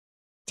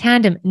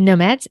Tandem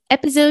Nomads,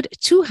 episode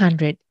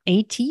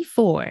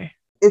 284.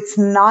 It's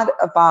not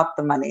about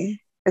the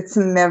money. It's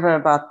never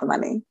about the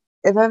money.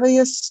 If ever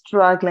you're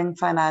struggling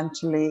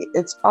financially,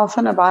 it's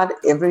often about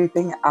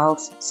everything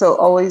else. So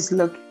always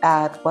look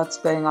at what's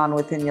going on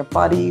within your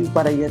body.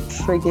 What are your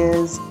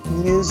triggers?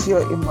 Use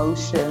your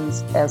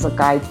emotions as a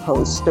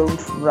guidepost.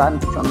 Don't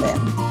run from them.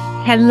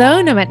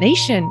 Hello, Nomad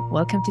Nation.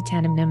 Welcome to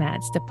Tandem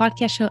Nomads, the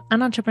podcast show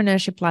and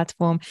entrepreneurship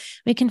platform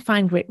where you can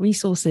find great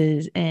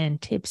resources and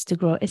tips to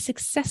grow a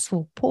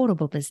successful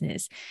portable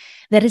business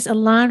that is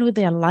aligned with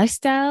their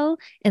lifestyle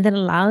and that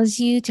allows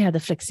you to have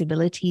the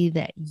flexibility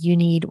that you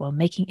need while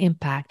making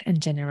impact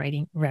and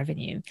generating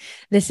revenue.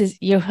 This is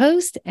your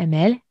host,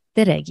 Amel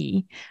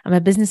Deregi. I'm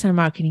a business and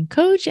marketing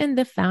coach and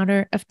the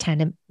founder of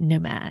Tandem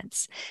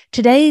Nomads.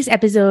 Today's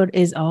episode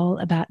is all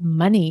about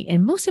money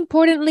and, most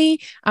importantly,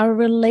 our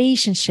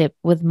relationship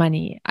with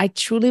money. I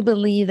truly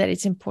believe that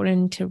it's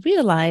important to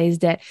realize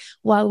that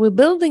while we're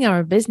building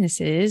our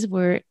businesses,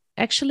 we're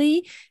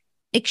actually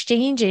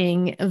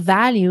exchanging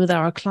value with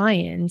our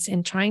clients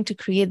and trying to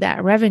create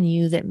that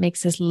revenue that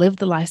makes us live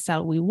the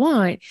lifestyle we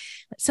want.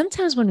 But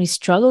sometimes when we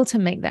struggle to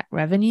make that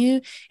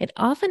revenue, it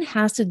often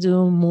has to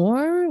do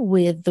more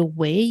with the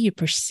way you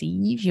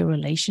perceive your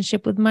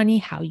relationship with money,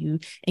 how you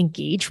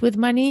engage with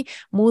money,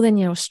 more than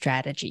your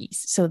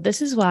strategies. So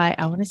this is why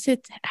I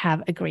wanted to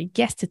have a great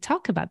guest to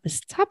talk about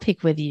this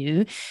topic with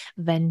you,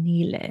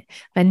 Vanille.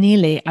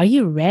 Vanille, are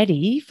you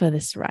ready for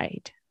this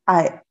ride?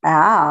 I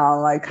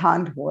am. I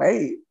can't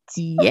wait.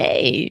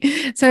 Yay.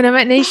 So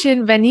Nomad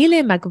Nation,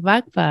 Vanille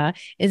Magvagva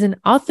is an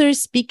author,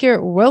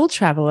 speaker, world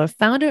traveler,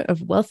 founder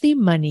of Wealthy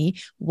Money,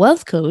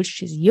 wealth coach.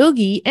 She's a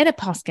yogi and a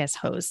podcast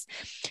host.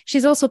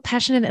 She's also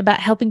passionate about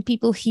helping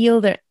people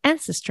heal their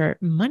ancestor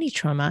money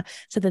trauma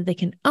so that they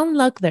can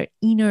unlock their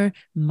inner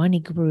money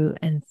guru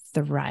and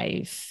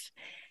thrive.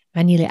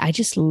 Vanille, I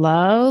just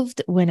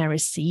loved when I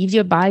received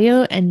your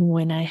bio and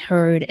when I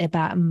heard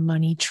about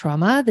money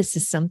trauma. This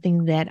is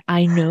something that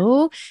I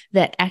know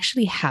that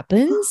actually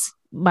happens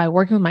by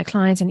working with my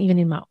clients and even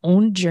in my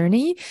own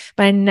journey,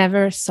 but I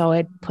never saw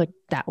it put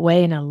that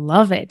way and I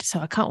love it.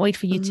 So I can't wait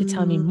for you to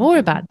tell me more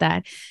about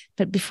that.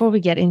 But before we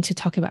get into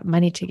talking about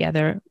money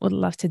together, would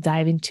love to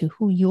dive into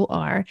who you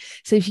are.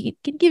 So if you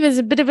can give us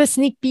a bit of a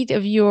sneak peek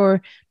of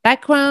your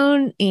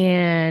background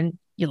and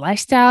your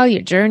lifestyle,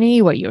 your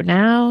journey, where you're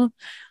now.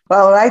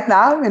 Well, right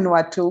now I'm in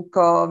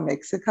Huatulco,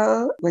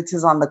 Mexico, which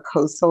is on the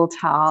coastal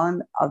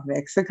town of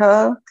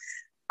Mexico.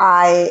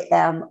 I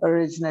am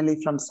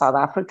originally from South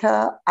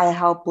Africa. I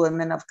help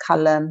women of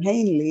color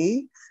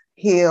mainly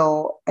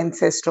heal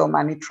ancestral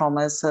money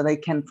traumas so they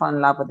can fall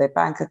in love with their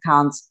bank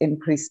accounts,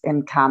 increase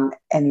income,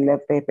 and live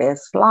their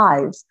best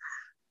lives.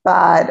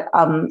 But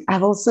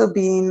I've also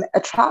been a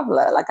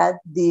traveler. Like I've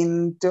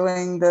been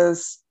doing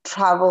this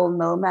travel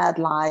nomad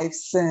life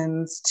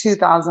since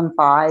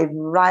 2005,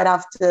 right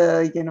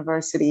after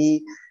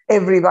university.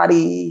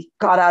 Everybody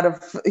got out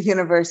of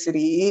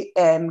university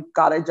and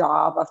got a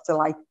job after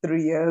like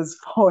 3 years,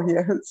 4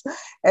 years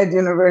at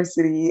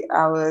university.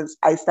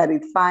 I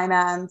studied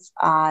finance.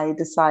 I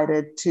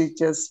decided to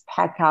just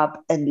pack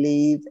up and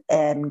leave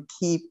and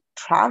keep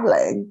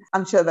traveling.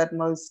 I'm sure that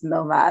most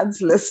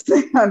nomads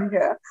listening on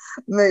here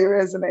may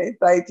resonate.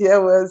 The idea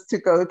was to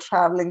go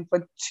traveling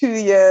for 2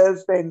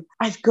 years, then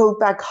I'd go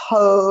back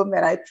home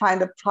and I'd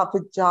find a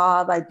proper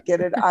job. I'd get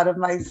it out of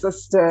my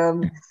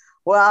system.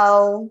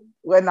 Well,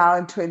 we're now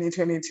in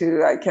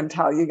 2022. I can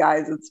tell you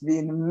guys it's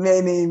been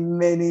many,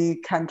 many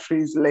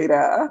countries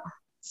later.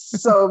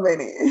 So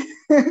many,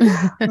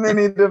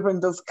 many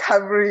different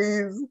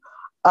discoveries,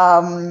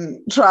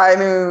 trying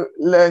to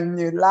learn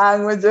new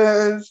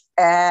languages,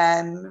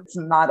 and it's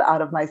not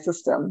out of my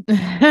system.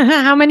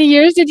 How many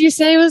years did you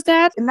say was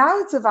that? Now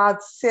it's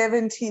about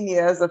 17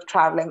 years of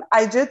traveling.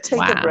 I did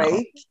take a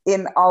break,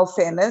 in all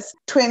fairness,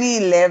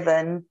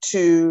 2011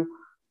 to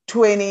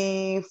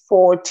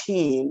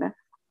 2014.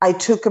 I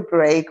took a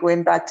break,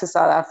 went back to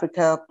South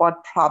Africa,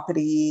 bought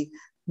property.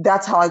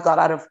 That's how I got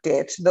out of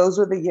debt. Those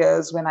were the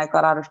years when I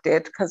got out of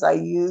debt because I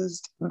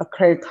used the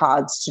credit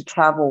cards to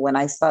travel when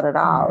I started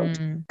out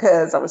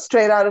because I was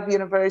straight out of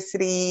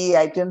university.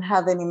 I didn't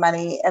have any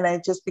money and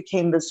it just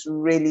became this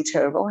really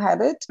terrible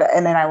habit.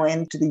 And then I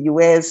went to the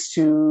US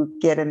to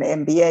get an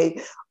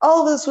MBA.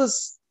 All this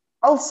was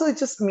also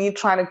just me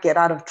trying to get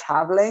out of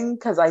traveling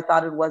because I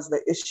thought it was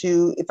the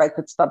issue. If I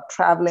could stop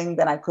traveling,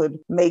 then I could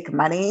make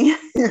money,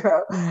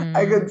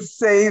 I could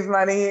save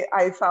money.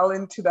 I fell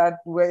into that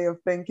way of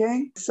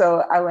thinking.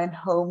 So I went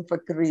home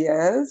for 3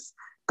 years,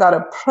 got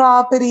a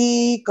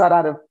property, got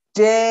out of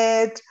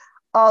debt,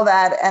 all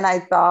that. And I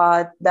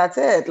thought, that's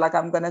it. Like,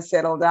 I'm going to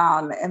settle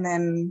down. And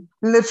then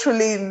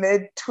literally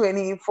mid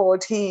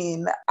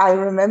 2014, I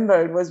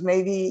remember it was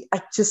maybe,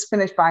 I just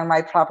finished buying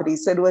my property.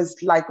 So it was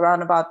like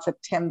around about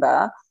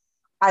September.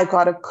 I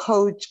got a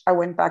coach. I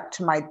went back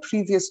to my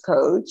previous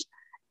coach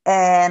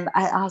And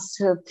I asked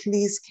her,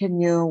 please, can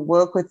you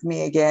work with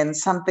me again?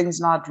 Something's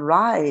not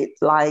right.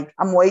 Like,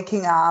 I'm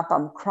waking up,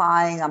 I'm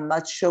crying, I'm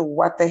not sure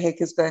what the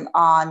heck is going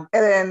on.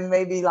 And then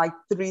maybe like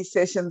 3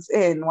 sessions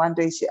in, one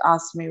day she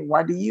asked me,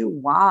 what do you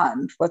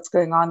want? What's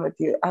going on with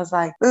you? I was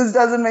like, this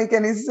doesn't make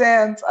any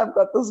sense. I've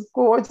got this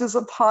gorgeous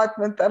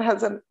apartment that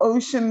has an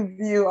ocean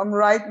view. I'm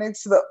right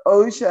next to the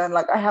ocean.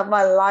 Like, I have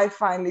my life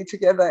finally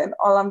together, and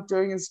all I'm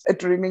doing is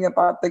dreaming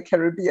about the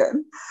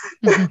Caribbean.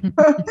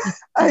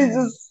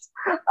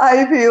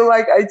 I feel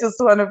like I just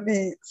want to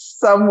be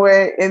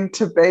somewhere in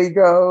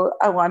Tobago.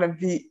 I want to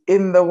be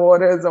in the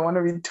waters. I want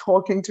to be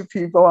talking to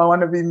people. I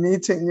want to be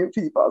meeting new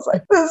people. I was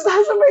like, this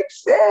doesn't make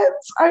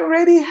sense. I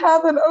already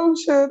have an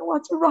ocean.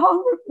 What's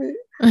wrong with me?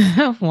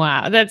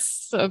 Wow, that's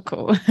so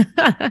cool.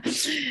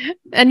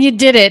 And you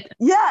did it.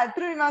 Yeah,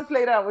 3 months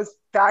later, I was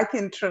back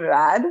in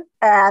Trinidad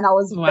and I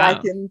was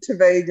back in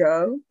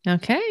Tobago.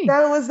 Okay.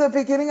 That was the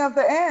beginning of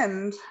the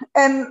end.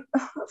 And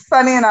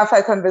funny enough,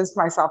 I convinced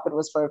myself it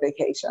was for a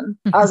vacation.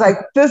 I was like,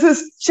 this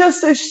is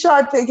just a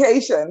short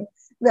vacation.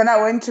 Then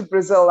I went to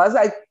Brazil. I was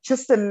like,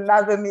 just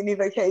another mini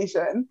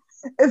vacation.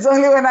 It's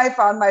only when I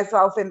found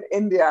myself in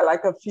India,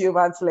 like a few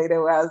months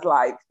later, where I was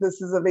like,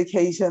 this is a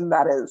vacation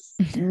that is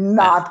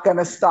not going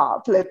to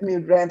stop. Let me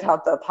rent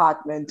out the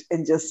apartment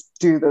and just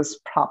do this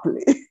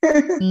properly.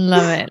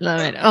 Love it. Love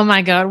it. Oh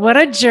my God. What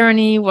a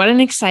journey. What an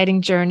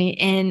exciting journey.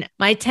 And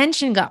my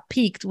attention got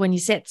piqued when you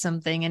said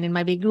something, and it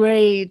might be a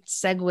great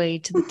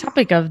segue to the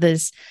topic of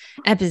this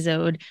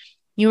episode.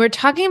 You were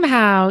talking about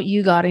how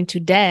you got into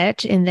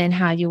debt and then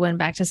how you went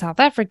back to South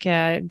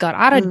Africa, got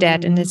out of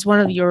debt. And it's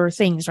one of your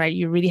things, right?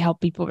 You really help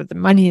people with the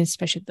money,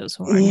 especially those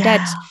who are in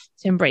debt,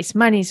 to embrace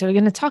money. So we're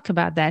going to talk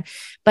about that.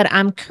 But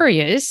I'm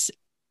curious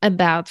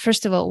about,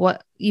 first of all,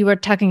 what you were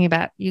talking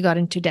about. You got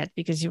into debt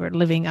because you were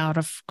living out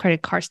of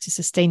credit cards to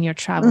sustain your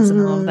travels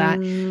and all of that.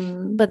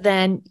 But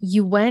then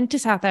you went to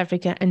South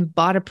Africa and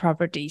bought a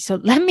property. So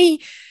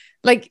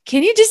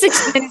can you just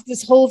explain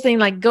this whole thing,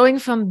 like going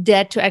from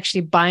debt to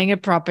actually buying a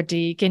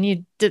property?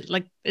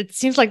 It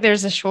seems like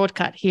there's a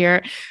shortcut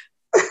here.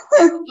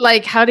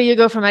 Like, how do you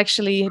go from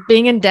actually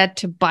being in debt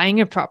to buying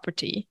a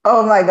property?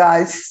 Oh my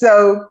gosh.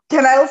 So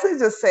can I also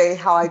just say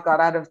how I got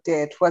out of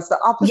debt was the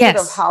opposite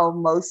of how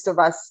most of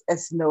us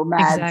as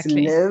nomads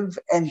live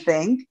and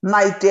think.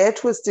 My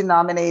debt was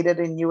denominated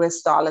in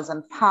US dollars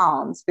and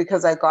pounds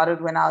because I got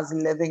it when I was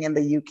living in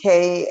the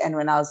UK and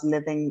when I was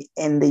living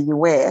in the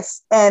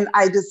US. And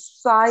I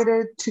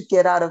decided to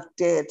get out of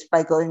debt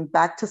by going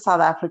back to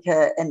South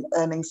Africa and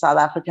earning South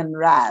African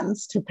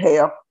rands to pay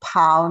off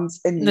pounds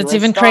and That's US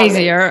even dollars.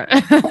 Crazier,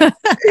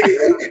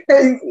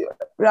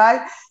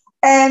 right?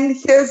 And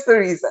here's the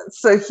reason.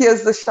 So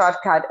here's the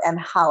shortcut and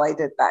how I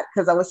did that.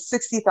 Because I was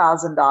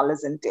 $60,000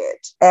 in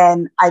debt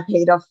and I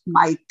paid off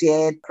my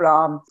debt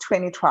from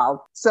 2012.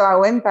 So I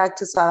went back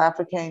to South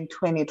Africa in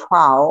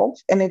 2012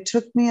 and it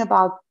took me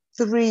about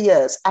 3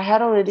 years. I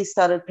had already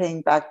started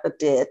paying back the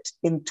debt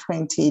in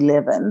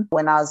 2011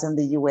 when I was in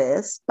the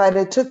US, but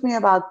it took me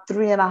about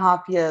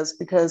 3.5 years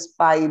because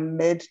by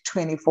mid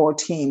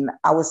 2014,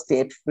 I was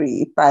debt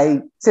free by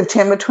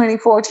September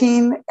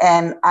 2014.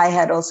 And I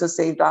had also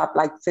saved up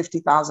like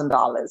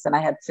 $50,000 and I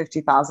had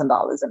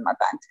 $50,000 in my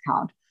bank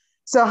account.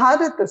 So how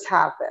did this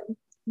happen?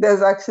 There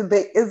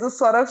is a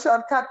sort of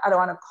shortcut. I don't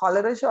want to call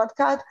it a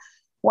shortcut.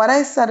 What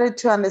I started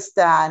to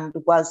understand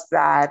was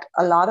that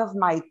a lot of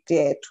my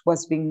debt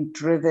was being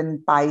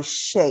driven by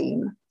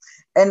shame.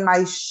 And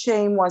my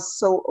shame was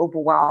so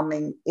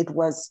overwhelming. It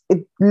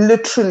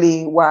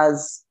literally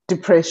was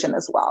depression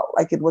as well.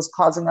 Like, it was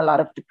causing a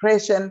lot of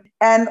depression.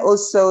 And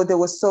also there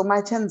was so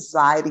much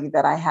anxiety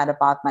that I had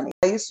about money.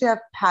 I used to have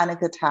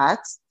panic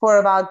attacks for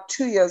about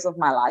 2 years of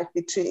my life,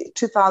 between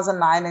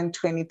 2009 and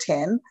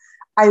 2010.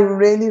 I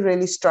really,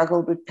 really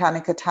struggled with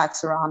panic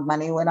attacks around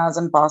money when I was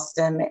in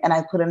Boston, and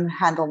I couldn't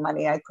handle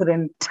money. I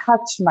couldn't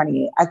touch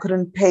money. I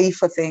couldn't pay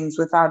for things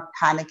without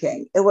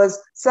panicking. It was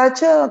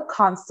such a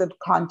constant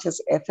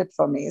conscious effort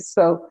for me.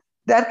 So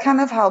that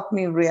kind of helped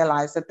me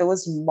realize that there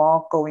was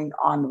more going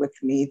on with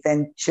me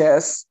than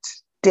just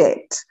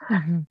debt.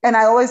 And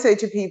I always say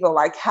to people,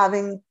 like,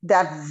 having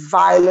that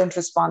violent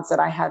response that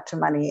I had to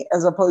money,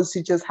 as opposed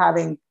to just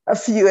having a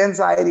few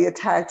anxiety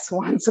attacks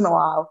once in a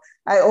while.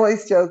 I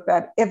always joke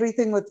that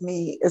everything with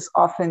me is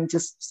often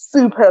just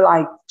super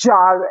like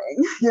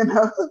jarring,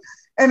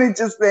 and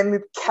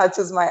it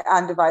catches my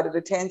undivided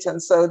attention.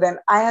 So then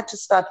I had to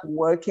start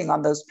working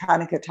on those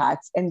panic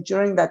attacks. And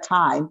during that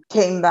time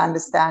came the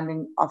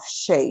understanding of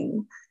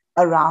shame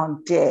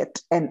around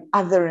debt and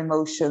other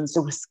emotions.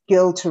 There was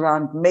guilt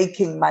around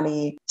making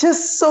money,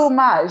 just so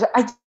much.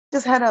 I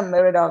just had a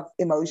myriad of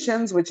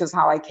emotions, which is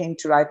how I came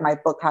to write my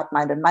book, Heart,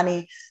 Mind, and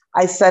Money.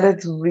 I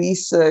started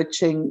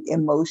researching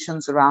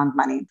emotions around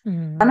money.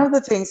 One of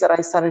the things that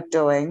I started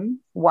doing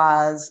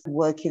was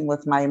working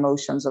with my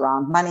emotions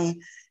around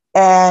money.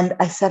 And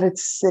I started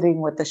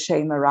sitting with the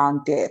shame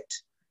around debt.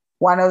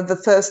 One of the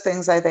first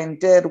things I then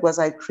did was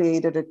I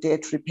created a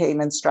debt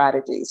repayment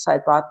strategy. So I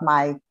brought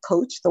my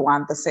coach,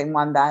 the same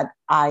one that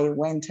I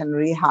went and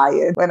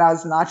rehired when I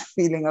was not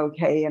feeling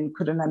okay and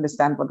couldn't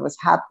understand what was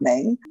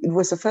happening. It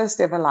was the first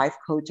ever life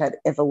coach I'd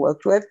ever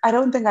worked with. I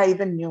don't think I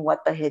even knew what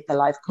the heck a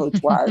life coach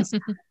was.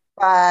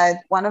 But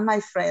one of my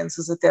friends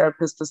who's a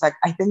therapist was like,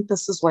 I think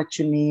this is what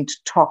you need.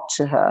 Talk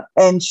to her.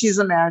 And she's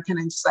American.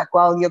 And she's like,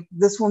 well,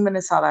 this woman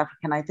is South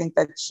African. I think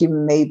that she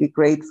may be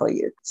great for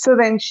you. So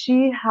then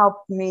she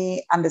helped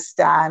me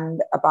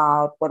understand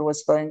about what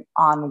was going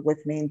on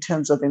with me in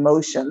terms of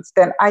emotions.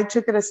 Then I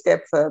took it a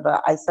step further.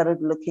 I started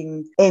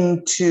looking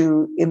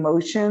into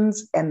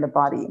emotions and the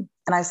body.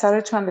 And I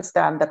started to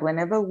understand that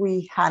whenever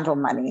we handle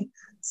money,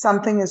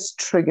 something is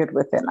triggered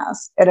within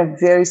us at a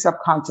very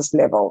subconscious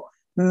level.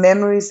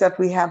 Memories that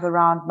we have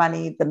around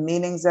money, the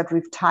meanings that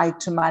we've tied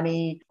to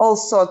money, all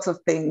sorts of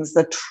things,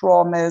 the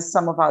traumas,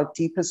 some of our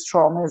deepest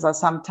traumas are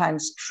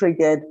sometimes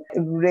triggered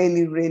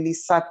really, really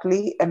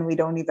subtly, and we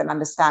don't even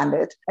understand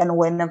it. And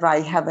whenever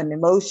I have an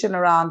emotion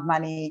around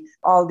money,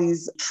 all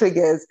these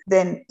triggers,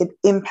 then it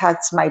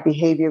impacts my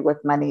behavior with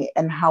money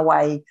and how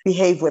I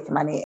behave with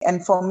money.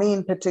 And for me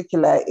in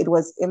particular, it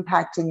was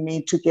impacting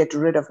me to get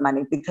rid of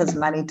money because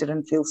money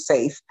didn't feel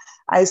safe.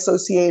 I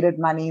associated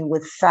money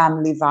with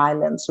family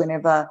violence.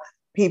 Whenever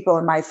people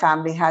in my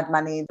family had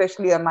money,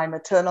 especially on my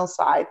maternal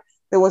side,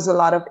 there was a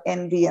lot of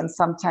envy and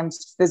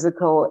sometimes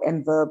physical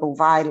and verbal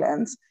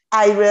violence.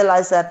 I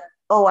realized that,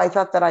 I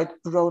thought that I'd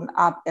grown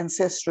up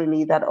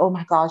ancestrally, that, oh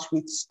my gosh,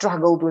 we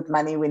struggled with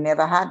money. We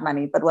never had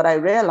money. But what I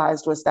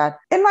realized was that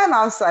in my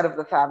mom's side of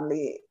the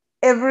family,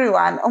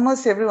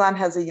 almost everyone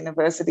has a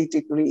university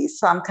degree,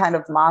 some kind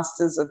of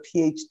master's or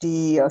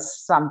PhD or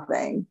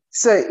something.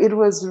 So it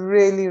was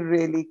really,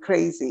 really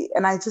crazy.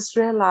 And I just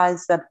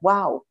realized that,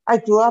 wow, I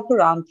grew up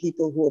around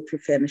people who were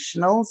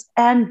professionals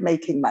and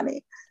making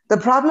money. The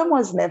problem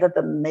was never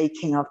the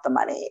making of the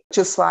money,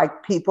 just like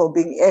people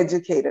being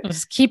educated. It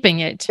was keeping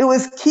it. It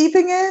was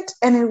keeping it.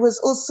 And it was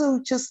also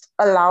just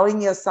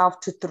allowing yourself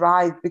to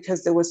thrive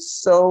because there was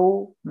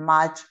so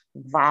much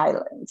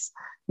violence.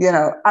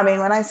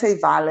 When I say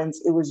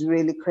violence, it was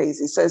really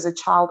crazy. So as a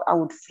child, I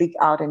would freak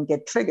out and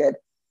get triggered.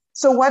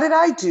 So what did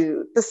I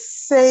do? The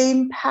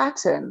same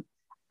pattern.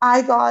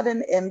 I got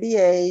an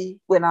MBA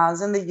when I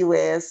was in the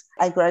US.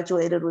 I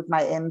graduated with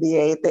my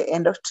MBA at the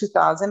end of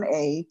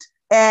 2008.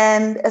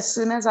 And as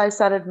soon as I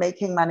started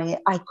making money,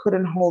 I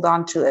couldn't hold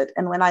on to it.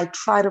 And when I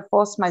tried to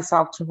force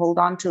myself to hold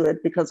on to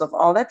it because of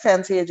all that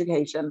fancy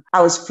education,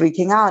 I was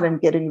freaking out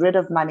and getting rid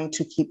of money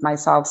to keep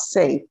myself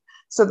safe.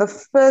 So the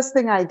first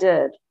thing I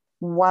did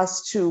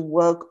was to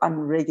work on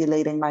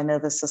regulating my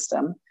nervous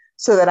system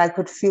so that I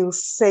could feel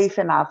safe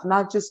enough,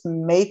 not just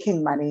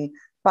making money,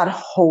 but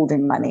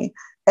holding money,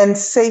 and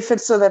safe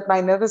it so that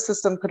my nervous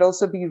system could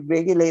also be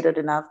regulated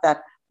enough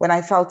that when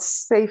I felt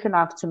safe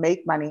enough to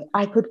make money,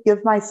 I could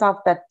give myself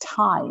that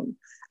time.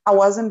 I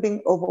wasn't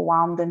being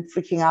overwhelmed and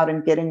freaking out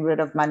and getting rid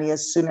of money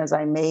as soon as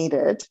I made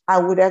it. I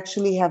would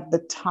actually have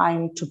the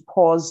time to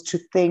pause, to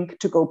think,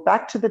 to go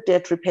back to the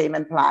debt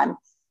repayment plan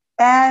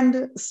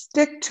and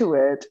stick to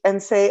it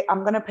and say,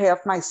 I'm going to pay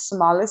off my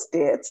smallest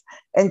debts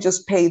and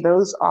just pay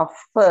those off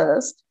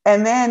first.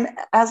 And then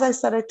as I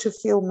started to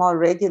feel more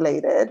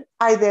regulated,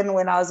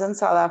 when I was in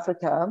South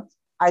Africa,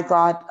 I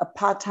got a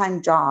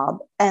part-time job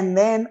and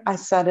then I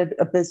started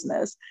a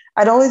business.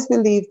 I'd always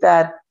believed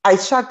that I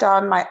shut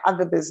down my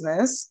other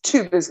business,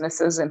 2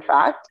 businesses, in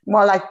fact,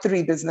 more like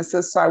 3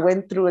 businesses. So I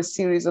went through a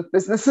series of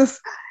businesses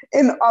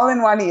all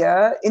in 1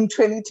 year. In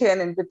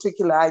 2010 in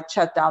particular, I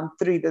shut down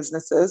 3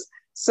 businesses.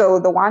 So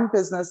the one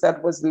business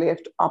that was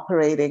left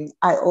operating,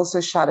 I also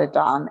shut it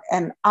down.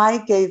 And I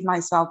gave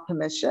myself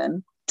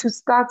permission to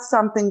start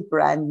something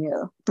brand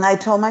new. And I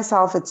told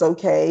myself it's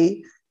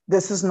okay.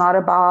 This is not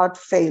about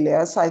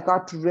failure. So I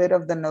got rid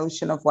of the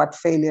notion of what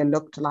failure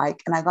looked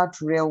like. And I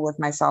got real with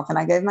myself. And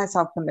I gave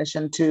myself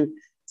permission to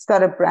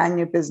start a brand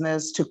new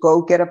business, to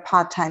go get a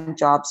part-time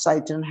job so I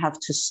didn't have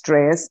to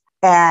stress.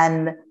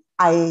 And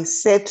I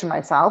said to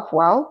myself,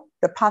 well,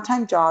 the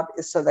part-time job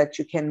is so that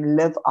you can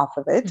live off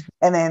of it.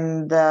 And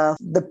then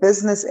the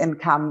business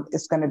income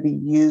is going to be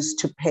used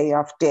to pay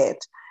off debt.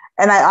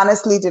 And I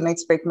honestly didn't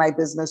expect my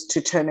business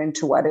to turn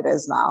into what it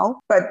is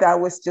now, but that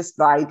was just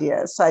the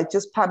idea. So I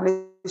just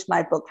published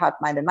my book, Heart,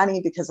 Mind, and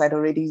Money, because I'd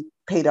already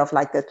paid off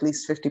like at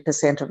least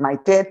 50% of my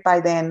debt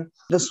by then.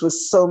 This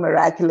was so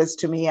miraculous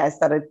to me. I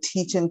started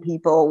teaching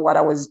people what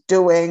I was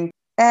doing.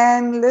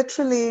 And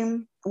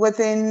literally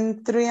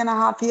within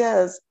 3.5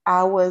 years,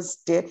 I was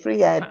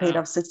debt-free. I had paid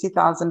off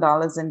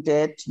 $60,000 in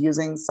debt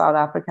using South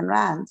African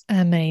rands.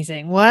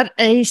 Amazing. What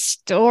a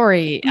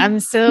story. I'm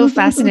so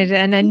fascinated.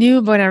 And I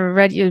knew when I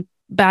read your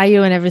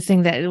bio and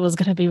everything that it was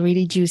going to be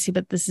really juicy,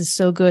 but this is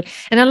so good.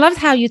 And I loved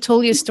how you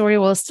told your story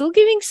while still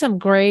giving some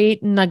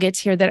great nuggets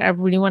here that I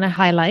really want to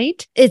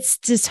highlight. It's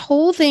this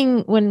whole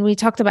thing when we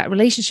talked about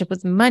relationship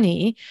with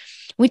money.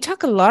 We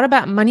talk a lot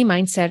about money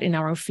mindset in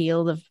our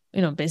field of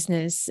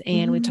business,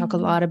 and we talk a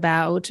lot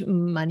about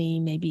money,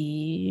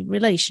 maybe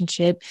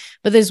relationship,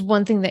 but there's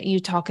one thing that you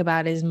talk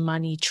about is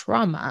money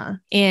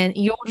trauma, and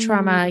your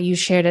trauma, you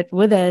shared it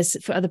with us.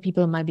 For other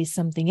people, it might be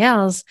something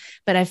else,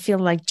 but I feel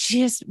like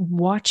just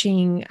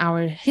watching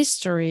our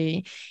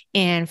history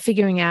and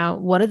figuring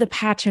out what are the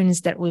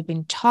patterns that we've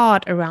been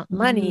taught around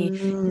money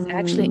is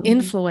actually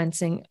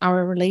influencing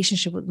our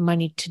relationship with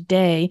money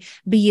today,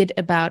 be it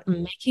about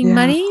making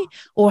money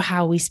or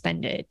how we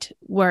spend it,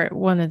 where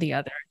one or the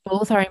other.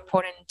 Both are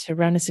important to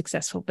run a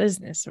successful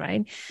business,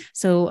 right?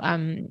 So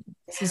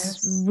this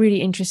is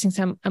really interesting.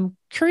 So I'm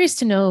curious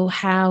to know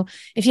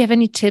if you have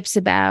any tips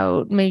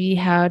about maybe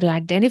how to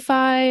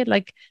identify,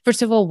 like,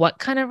 first of all, what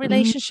kind of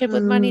relationship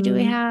with money do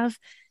we have?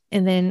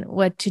 And then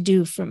what to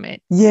do from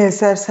it? Yes,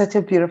 that's such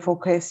a beautiful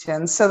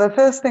question. So the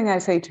first thing I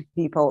say to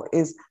people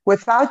is,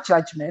 without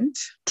judgment,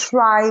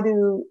 try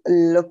to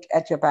look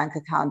at your bank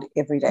account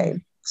every day.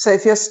 So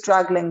if you're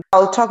struggling,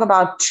 I'll talk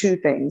about two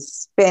things: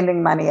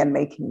 spending money and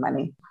making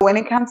money. When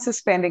it comes to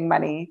spending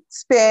money,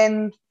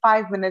 spend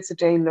 5 minutes a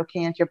day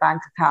looking at your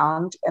bank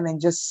account, and then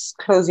just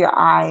close your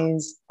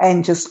eyes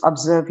and just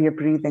observe your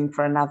breathing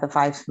for another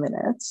 5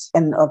 minutes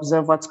and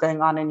observe what's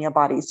going on in your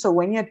body. So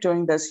when you're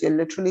doing this, you're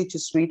literally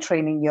just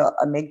retraining your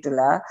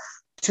amygdala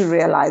to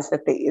realize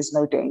that there is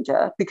no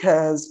danger,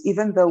 because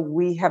even though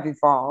we have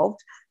evolved,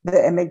 the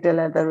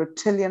amygdala, the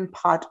reptilian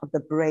part of the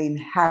brain,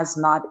 has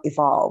not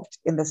evolved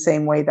in the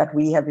same way that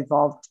we have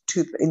evolved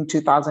in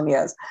 2000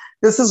 years.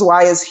 This is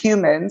why, as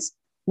humans,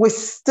 we're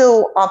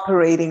still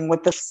operating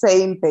with the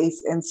same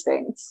base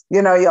instincts.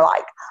 You're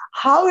like,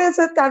 how is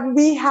it that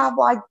we have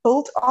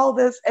built all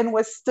this and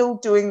we're still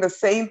doing the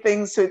same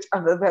things to each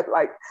other that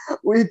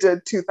we did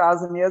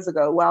 2000 years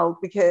ago? Well,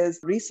 because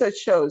research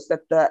shows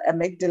that the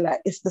amygdala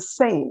is the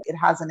same. It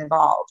hasn't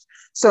evolved.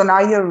 So now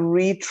you're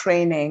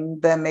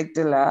retraining the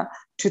amygdala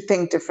to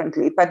think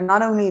differently. But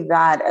not only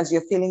that, as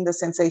you're feeling the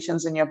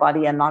sensations in your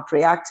body and not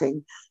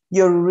reacting,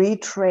 you're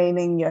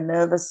retraining your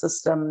nervous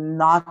system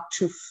not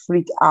to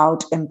freak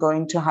out and go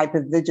into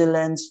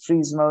hypervigilance,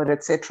 freeze mode,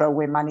 etc.,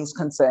 where money is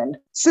concerned.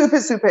 Super,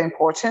 super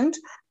important,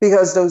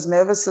 because those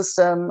nervous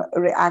system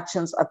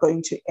reactions are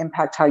going to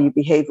impact how you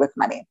behave with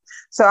money.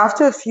 So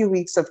after a few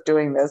weeks of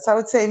doing this, I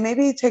would say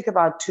maybe take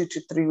about 2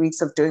 to 3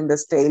 weeks of doing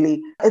this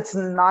daily. It's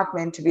not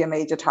meant to be a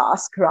major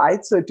task,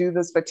 right? So do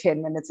this for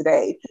 10 minutes a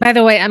day. By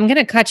the way, I'm going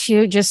to cut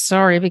you, just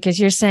sorry, because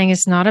you're saying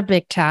it's not a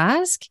big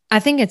task. I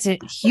think it's a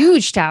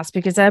huge task,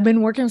 because I've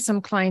been working with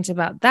some clients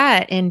about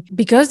that. And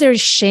because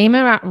there's shame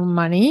around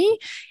money,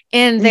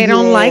 and they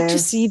don't like to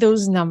see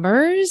those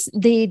numbers,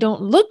 they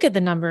don't look at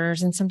the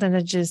numbers. And sometimes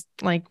they just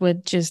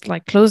would just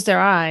close their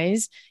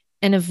eyes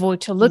and avoid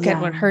to look at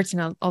what hurts.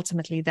 And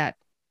ultimately that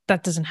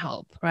doesn't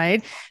help.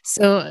 Right.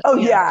 So,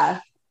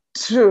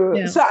 True.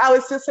 Yeah. So I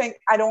was just saying,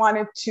 I don't want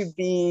it to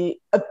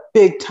be a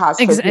big task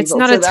for people. It's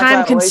not a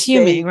time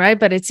consuming, right?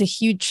 But it's a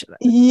huge.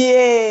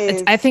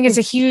 Yes. I think it's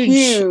huge.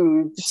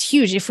 It's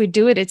huge. If we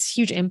do it, it's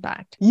huge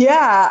impact.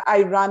 Yeah.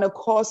 I ran a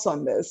course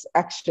on this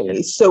actually.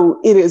 Yeah.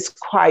 So it is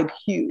quite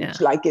huge.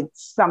 Yeah.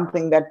 It's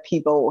something that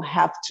people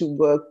have to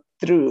work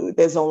through.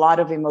 There's a lot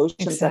of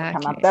emotions that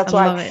come up. That's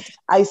why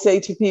I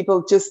say to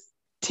people, just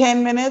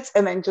 10 minutes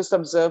and then just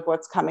observe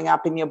what's coming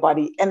up in your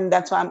body. And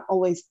that's why I'm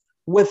always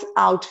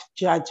without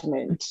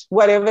judgment.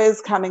 Whatever is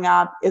coming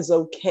up is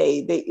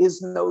okay. There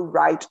is no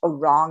right or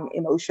wrong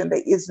emotion.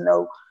 There is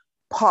no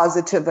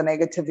positive or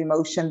negative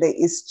emotion. There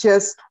is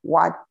just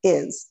what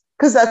is,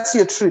 because that's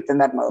your truth in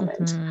that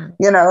moment,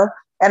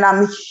 And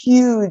I'm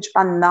huge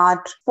on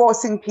not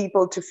forcing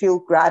people to feel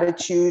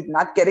gratitude,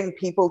 not getting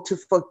people to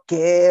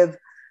forgive,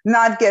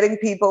 not getting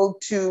people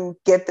to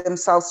get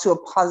themselves to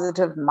a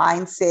positive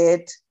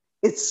mindset.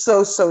 It's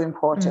so, so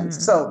important.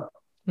 So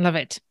love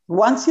it.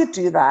 Once you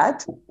do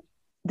that,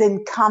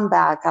 then come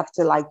back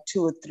after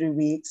 2 or 3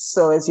 weeks.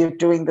 So as you're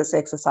doing this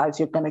exercise,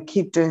 you're going to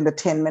keep doing the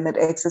 10-minute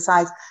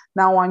exercise.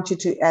 Now I want you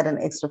to add an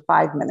extra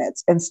 5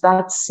 minutes and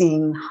start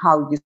seeing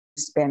how you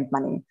spend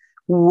money.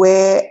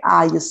 Where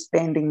are you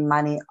spending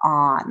money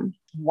on?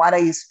 What are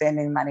you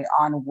spending money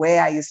on?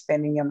 Where are you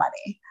spending your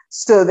money?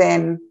 So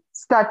then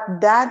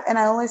start that. And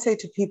I always say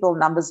to people,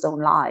 numbers don't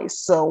lie.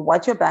 So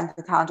what your bank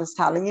account is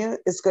telling you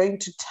is going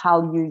to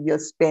tell you your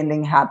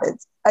spending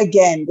habits.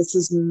 Again, this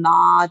is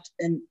not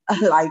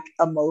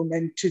a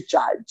moment to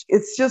judge.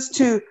 It's just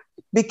to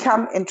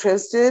become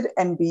interested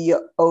and be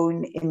your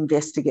own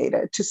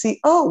investigator to see,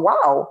 oh,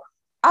 wow,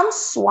 I'm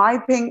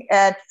swiping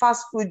at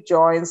fast food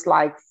joints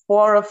 4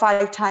 or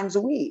 5 times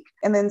a week.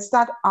 And then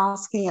start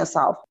asking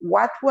yourself,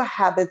 what were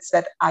habits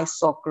that I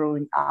saw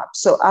growing up?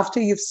 So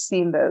after you've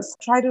seen this,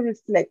 try to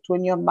reflect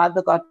when your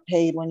mother got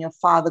paid, when your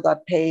father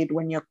got paid,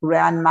 when your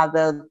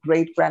grandmother,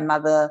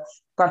 great-grandmother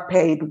got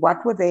paid,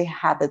 what were their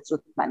habits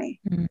with money?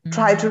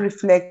 Try to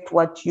reflect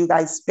what you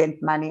guys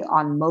spent money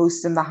on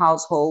most in the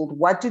household.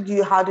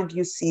 How did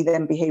you see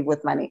them behave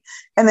with money?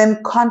 And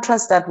then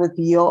contrast that with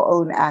your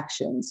own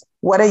actions.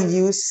 What are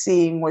you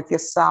seeing with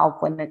yourself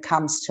when it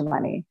comes to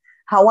money?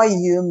 How are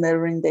you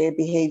mirroring their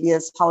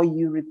behaviors? How are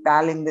you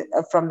rebelling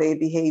from their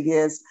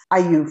behaviors? Are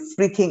you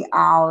freaking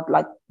out?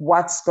 Like,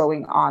 what's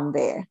going on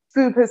there?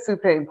 Super,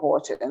 super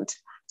important.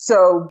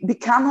 So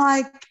become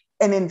like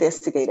an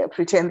investigator.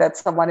 Pretend that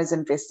someone is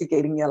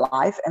investigating your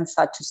life and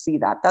start to see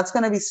that. That's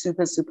going to be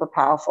super, super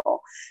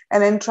powerful.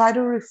 And then try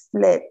to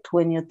reflect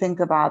when you think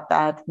about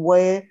that.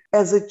 Where,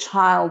 as a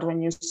child,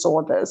 when you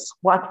saw this,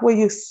 what were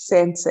you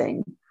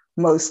sensing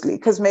mostly?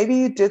 Because maybe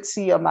you did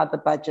see your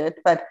mother budget,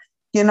 but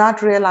you're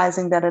not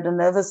realizing that at a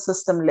nervous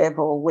system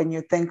level, when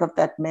you think of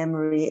that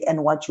memory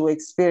and what you were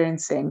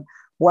experiencing,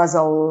 was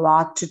a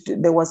lot to do.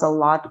 There was a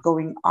lot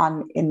going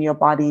on in your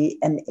body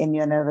and in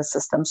your nervous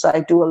system. So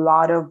I do a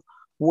lot of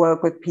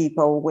work with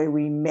people where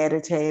we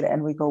meditate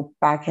and we go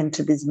back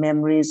into these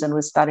memories and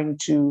we're starting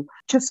to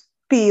just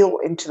feel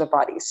into the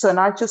body. So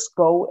not just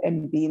go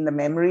and be in the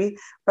memory,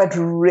 but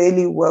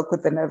really work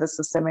with the nervous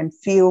system and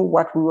feel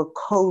what we were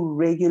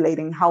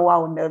co-regulating, how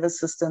our nervous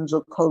systems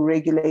were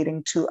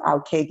co-regulating to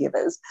our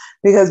caregivers.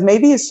 Because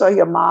maybe you saw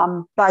your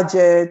mom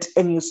budget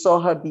and you saw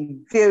her be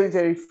very,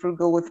 very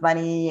frugal with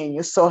money and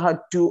you saw her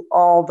do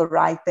all the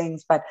right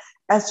things. But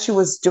as she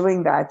was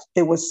doing that,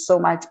 there was so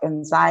much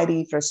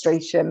anxiety,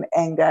 frustration,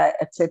 anger,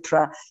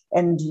 etc.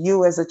 And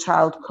you as a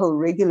child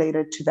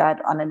co-regulated to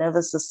that on a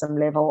nervous system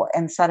level.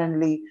 And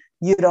suddenly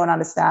you don't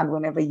understand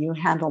whenever you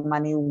handle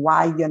money,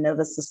 why your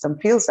nervous system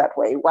feels that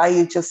way, why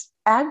you're just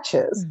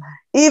anxious,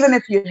 even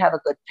if you have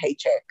a good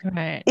paycheck,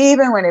 right.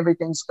 Even when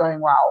everything's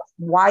going well.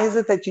 Why is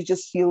it that you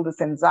just feel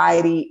this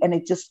anxiety and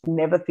it just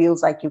never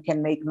feels like you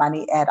can make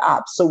money add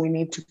up? So we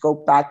need to go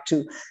back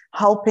to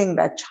helping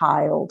that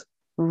child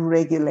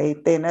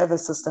regulate their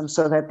nervous system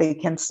so that they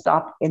can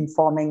stop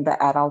informing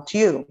the adult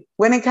you.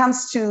 When it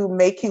comes to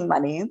making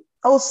money,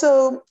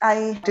 also,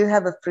 I do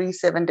have a free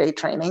 7-day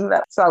training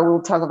so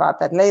we'll talk about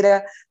that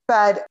later.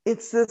 But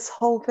it's this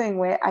whole thing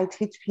where I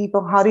teach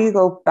people, how do you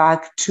go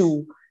back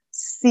to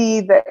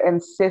see the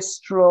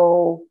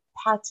ancestral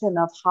pattern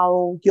of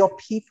how your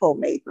people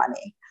made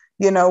money?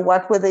 You know,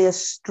 what were their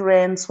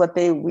strengths? What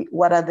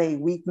are their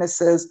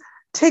weaknesses?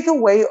 Take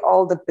away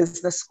all the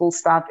business school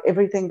stuff,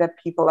 everything that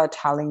people are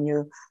telling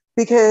you.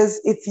 Because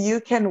if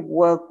you can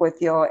work with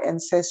your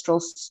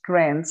ancestral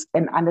strengths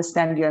and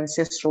understand your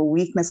ancestral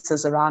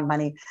weaknesses around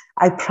money,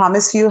 I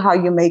promise you how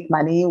you make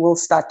money will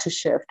start to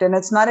shift. And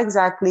it's not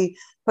exactly,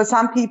 for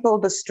some people,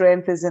 the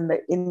strength is in the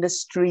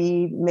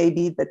industry,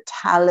 maybe the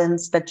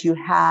talents that you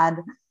had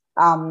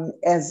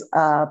as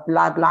a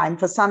bloodline.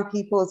 For some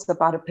people, it's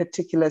about a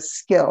particular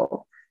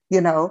skill. You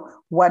know,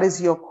 what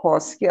is your core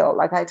skill?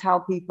 Like I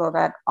tell people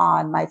that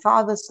on my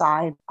father's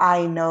side,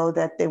 I know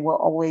that they were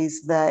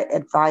always the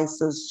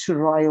advisors to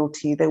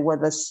royalty. They were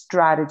the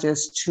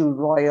strategists to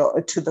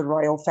the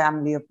royal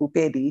family of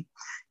Bupedi,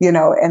 you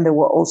know, and they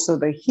were also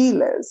the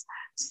healers.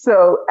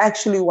 So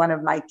actually one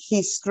of my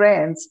key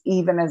strengths,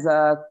 even as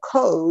a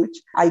coach,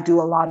 I do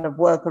a lot of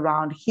work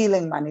around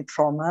healing money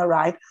trauma,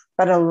 right?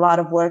 But a lot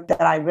of work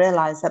that I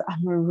realize that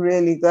I'm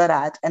really good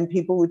at, and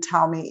people would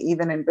tell me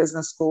even in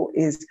business school,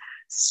 is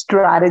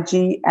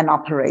strategy and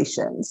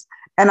operations.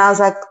 And I was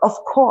like, of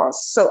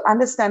course. So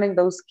understanding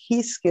those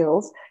key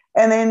skills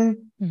and then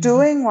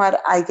doing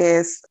what I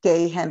guess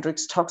Gay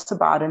Hendricks talks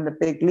about in The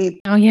Big Leap.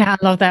 Oh yeah,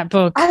 I love that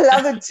book. I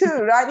love it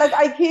too, right?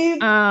 Like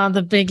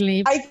The Big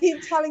Leap. I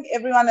keep telling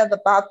everyone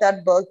about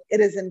that book.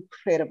 It is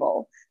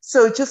incredible.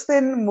 So just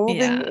then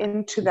moving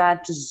into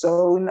that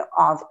zone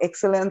of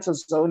excellence, a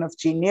zone of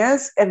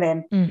genius, and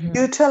then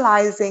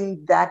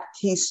utilizing that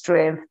key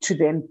strength to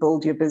then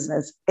build your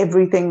business,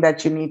 everything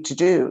that you need to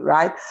do,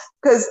 right?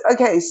 Because,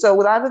 okay, so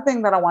the other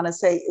thing that I want to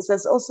say is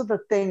there's also the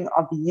thing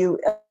of you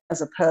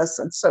as a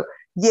person. So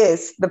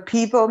yes, the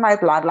people in my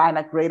bloodline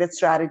are great at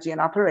strategy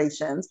and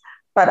operations,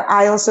 but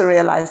I also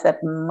realized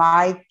that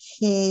my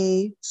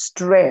key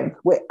strength,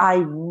 where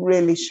I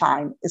really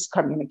shine, is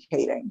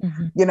communicating.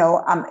 You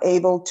know, I'm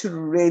able to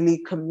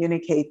really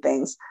communicate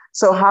things.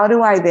 So how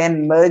do I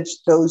then merge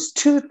those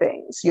two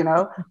things, you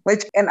know,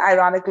 and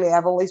ironically,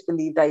 I've always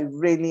believed I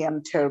really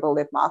am terrible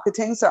at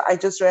marketing. So I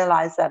just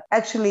realized that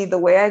actually the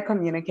way I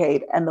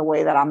communicate and the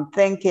way that I'm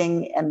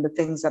thinking and the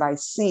things that I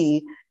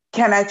see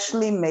can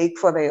actually make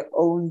for their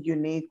own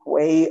unique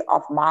way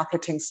of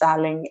marketing,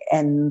 selling,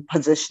 and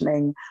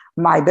positioning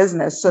my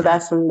business. So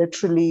that's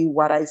literally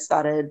what I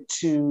started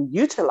to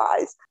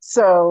utilize.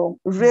 So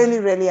really,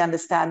 really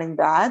understanding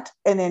that.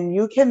 And then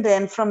you can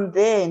then from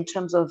there, in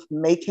terms of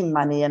making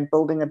money and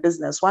building a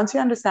business, once you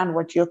understand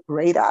what you're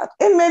great at,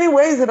 in many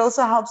ways, it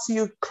also helps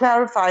you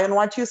clarify on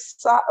what you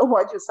suck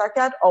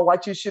at or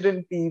what you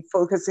shouldn't be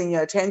focusing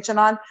your attention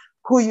on,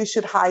 who you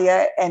should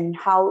hire, and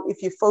how,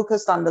 if you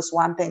focused on this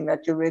one thing that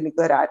you're really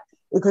good at,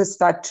 it could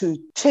start to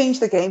change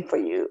the game for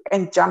you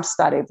and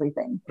jumpstart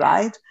everything,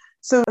 right?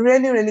 So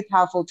really, really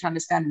powerful to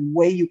understand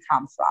where you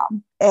come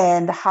from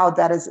and how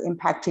that is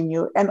impacting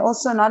you. And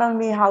also not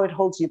only how it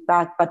holds you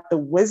back, but the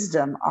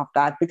wisdom of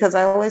that. Because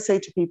I always say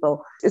to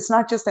people, it's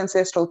not just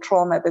ancestral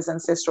trauma, there's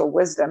ancestral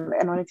wisdom.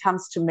 And when it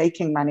comes to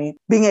making money,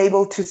 being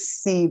able to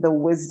see the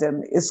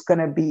wisdom is going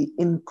to be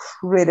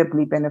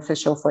incredibly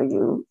beneficial for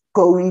you.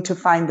 Going to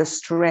find the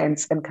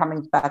strengths and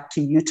coming back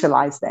to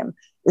utilize them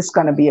is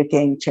going to be a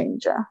game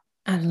changer.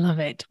 I love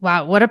it.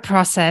 Wow, what a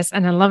process.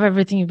 And I love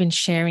everything you've been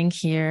sharing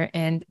here.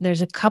 And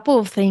there's a couple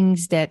of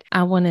things that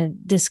I want to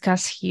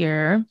discuss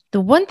here.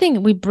 The one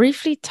thing we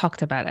briefly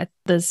talked about at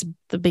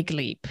the big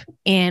leap.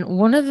 And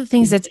one of the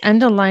things that's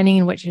underlining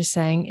in what you're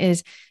saying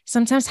is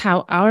sometimes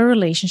how our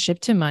relationship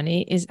to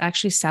money is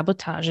actually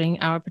sabotaging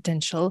our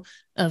potential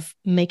of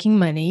making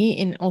money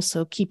and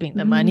also keeping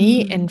the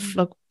money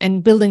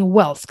and building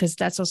wealth, because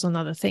that's also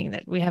another thing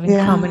that we have in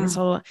common. It's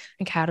all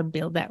like how to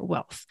build that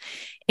wealth.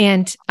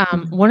 And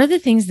one of the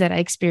things that I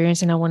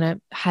experienced, and I want to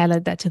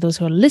highlight that to those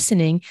who are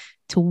listening,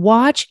 to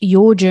watch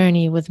your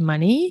journey with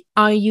money,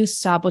 are you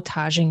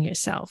sabotaging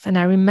yourself? And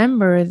I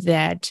remember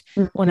that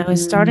when I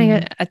was starting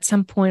at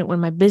some point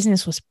when my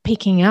business was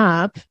picking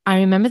up, I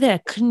remember that I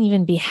couldn't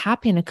even be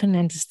happy and I couldn't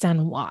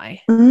understand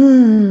why.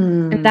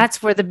 And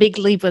that's where the big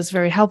leap was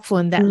very helpful.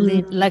 And that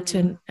led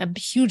to a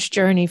huge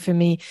journey for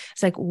me.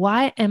 It's like,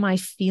 why am I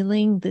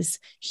feeling this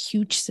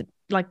huge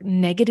like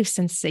negative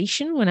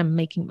sensation when I'm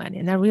making money?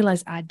 And I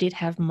realized I did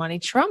have money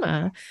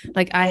trauma.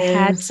 Like I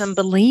had some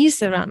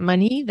beliefs around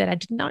money that I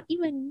did not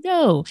even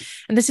know.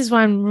 And this is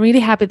why I'm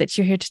really happy that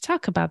you're here to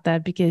talk about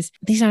that, because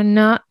these are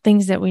not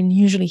things that we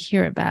usually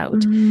hear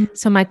about.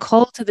 So my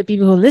call to the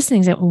people who are listening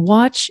is that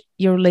watch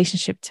your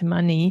relationship to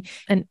money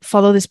and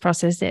follow this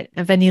process that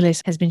Vanilla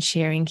has been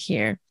sharing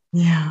here.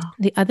 Yeah.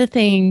 The other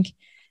thing,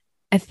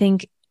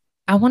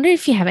 I wonder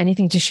if you have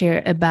anything to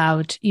share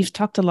about, you've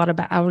talked a lot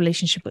about our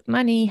relationship with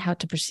money, how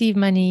to perceive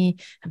money,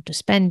 how to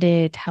spend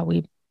it, how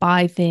we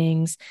buy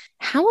things.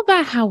 How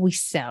about how we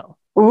sell?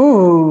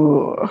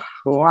 Ooh,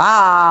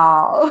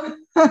 wow.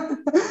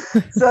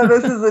 So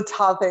this is a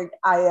topic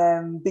I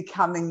am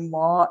becoming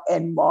more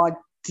and more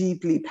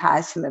deeply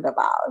passionate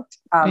about.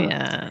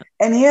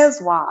 And here's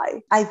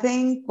why. I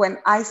think when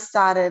I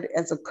started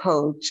as a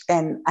coach,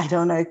 and I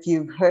don't know if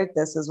you've heard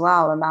this as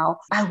well, and now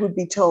I would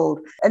be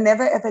told,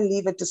 never ever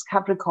leave a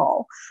discovery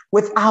call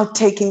without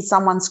taking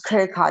someone's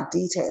credit card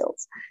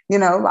details. You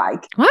know,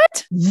 like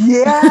what?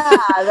 Yeah,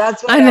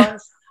 that's what I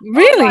was.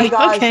 Really? Oh my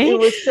gosh, Okay. It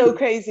was so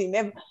crazy.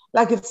 Never,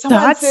 like if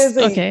someone says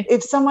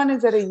if someone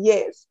is at a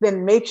yes,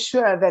 then make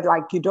sure that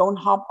like you don't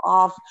hop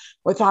off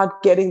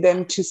without getting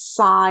them to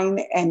sign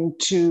and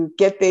to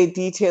get their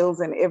details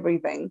and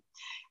everything.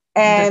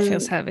 And that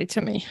feels heavy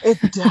to me. It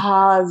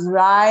does,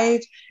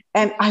 right?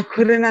 And I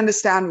couldn't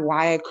understand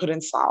why I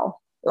couldn't sell,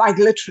 like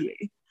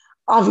literally,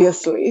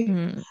 obviously.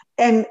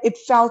 And it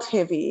felt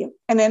heavy.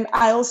 And then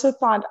I also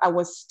thought I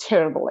was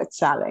terrible at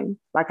selling,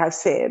 like I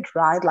said,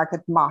 right? Like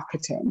at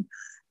marketing.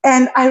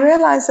 And I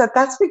realized that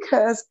that's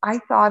because I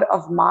thought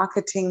of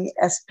marketing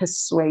as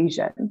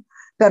persuasion,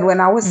 that when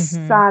I was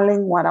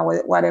selling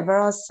whatever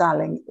I was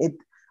selling,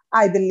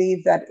 I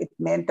believe that it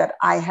meant that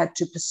I had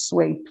to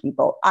persuade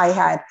people. I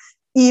had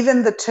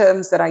even the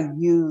terms that I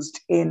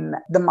used in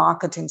the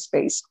marketing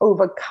space,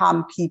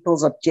 overcome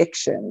people's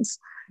objections,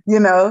 you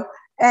know?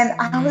 And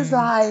I was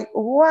like,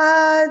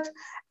 what?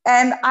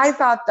 And I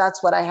thought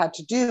that's what I had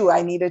to do.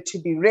 I needed to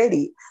be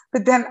ready.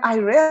 But then I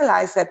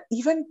realized that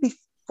even before,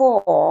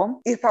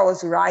 if I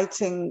was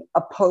writing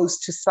a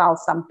post to sell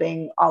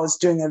something, I was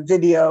doing a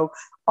video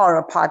or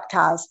a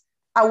podcast,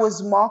 I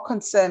was more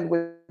concerned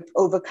with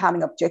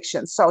overcoming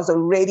objections. So I was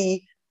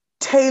already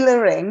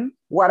tailoring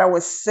what I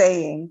was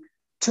saying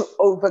to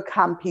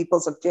overcome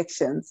people's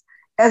objections,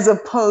 as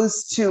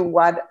opposed to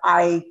what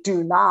I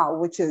do now,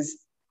 which is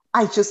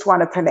I just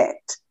want to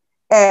connect.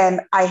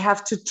 And I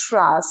have to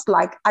trust,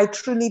 like I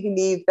truly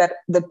believe that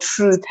the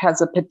truth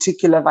has a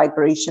particular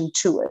vibration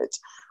to it.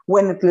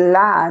 When it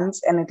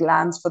lands, and it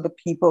lands for the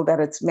people that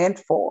it's meant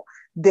for,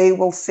 they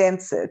will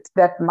sense it.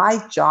 That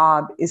my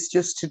job is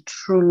just to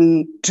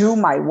truly do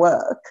my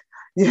work,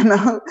 you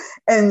know,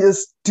 and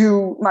just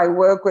do my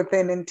work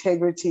within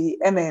integrity.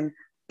 And then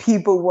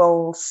people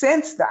will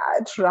sense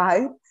that,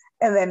 right?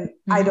 And then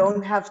I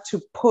don't have to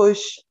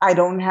push. I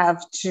don't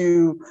have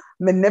to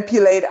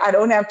manipulate. I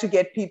don't have to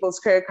get people's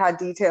credit card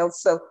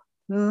details. So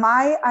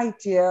my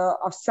idea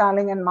of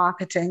selling and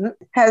marketing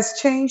has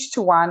changed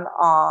to one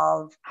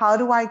of how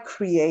do I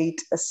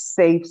create a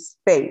safe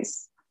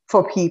space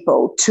for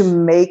people to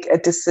make a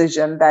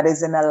decision that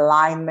is in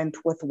alignment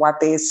with what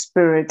their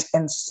spirit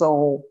and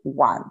soul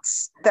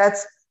wants.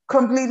 That's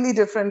completely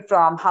different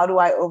from how do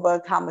I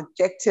overcome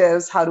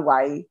objectives? How do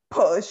I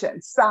push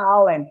and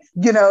sell? And,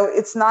 you know,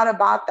 it's not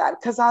about that.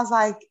 Because I was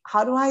like,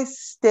 how do I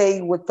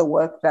stay with the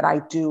work that I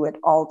do at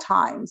all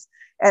times?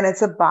 And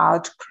it's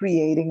about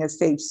creating a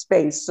safe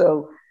space.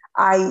 So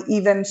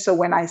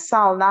when I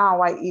sell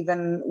now,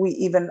 we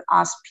even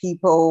ask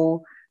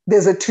people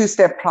there's a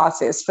two-step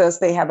process. First,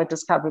 they have a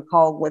discovery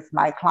call with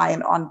my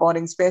client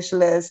onboarding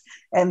specialist,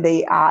 and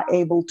they are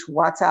able to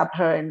WhatsApp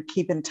her and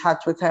keep in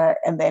touch with her,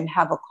 and then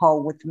have a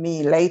call with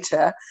me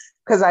later.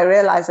 Because I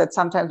realize that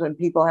sometimes when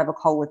people have a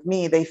call with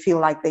me, they feel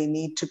like they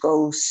need to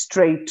go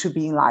straight to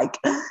being like,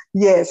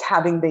 yes,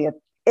 having their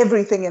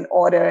everything in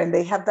order, and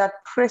they have that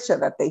pressure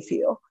that they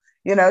feel,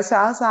 So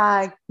I was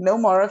like, no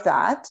more of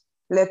that.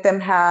 Let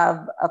them have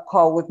a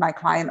call with my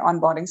client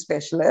onboarding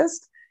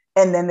specialist,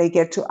 and then they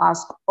get to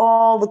ask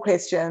all the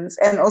questions.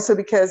 And also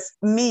because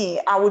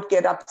I would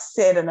get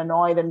upset and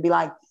annoyed and be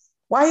like,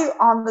 why are you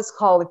on this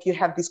call if you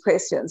have these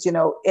questions,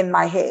 in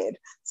my head?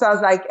 So I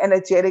was like,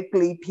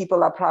 energetically,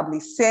 people are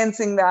probably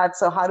sensing that.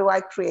 So how do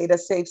I create a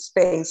safe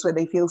space where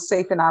they feel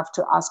safe enough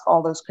to ask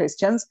all those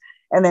questions?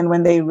 And then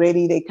when they're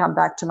ready, they come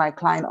back to my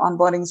client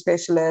onboarding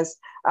specialist,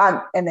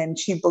 and then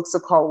she books a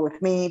call with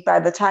me. By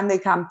the time they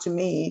come to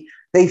me,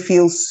 they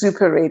feel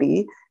super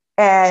ready.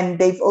 And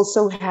they've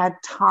also had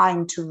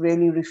time to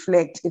really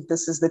reflect if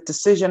this is the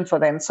decision for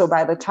them. So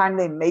by the time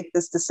they make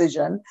this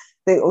decision,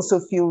 they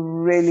also feel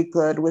really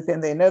good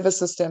within their nervous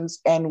systems.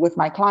 And with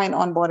my client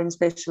onboarding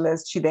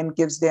specialist, she then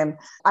gives them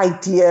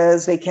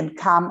ideas. They can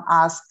come,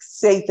 ask,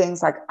 say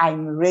things like,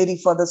 I'm ready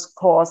for this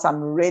course.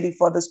 I'm ready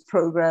for this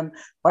program,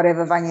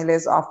 whatever Vangile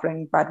is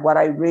offering. But what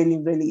I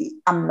really,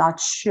 I'm not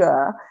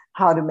sure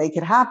how to make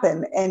it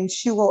happen. And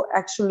she will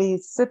actually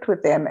sit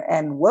with them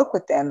and work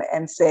with them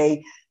and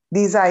say,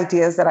 these are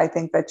ideas that I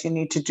think that you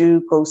need to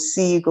do. Go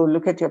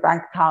look at your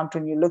bank account.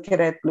 When you look at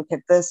it, look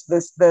at this,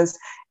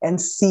 and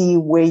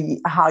see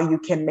how you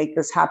can make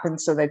this happen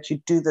so that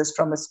you do this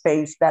from a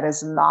space that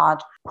is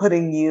not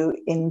putting you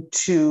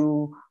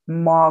into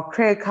more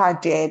credit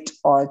card debt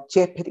or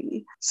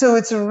jeopardy. So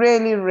it's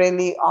really,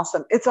 really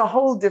awesome. It's a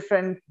whole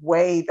different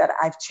way that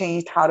I've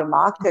changed how to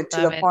market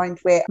to the point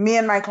where me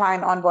and my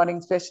client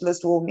onboarding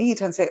specialist will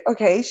meet and say,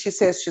 okay, she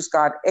says she's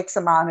got X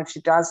amount. If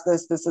she does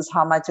this, this is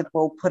how much it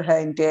will put her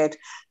in debt.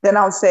 Then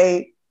I'll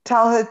say,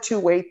 tell her to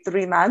wait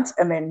 3 months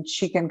and then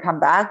she can come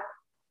back,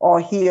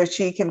 or he or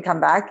she can come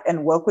back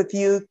and work with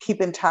you,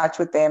 keep in touch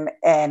with them,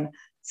 and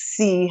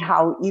see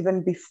how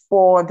even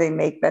before they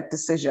make that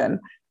decision,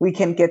 we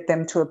can get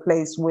them to a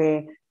place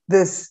where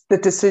the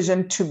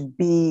decision to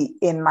be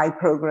in my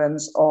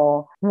programs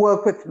or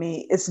work with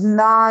me is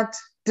not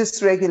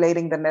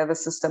dysregulating the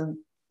nervous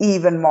system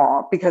even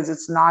more, because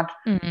it's not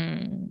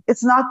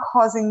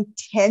causing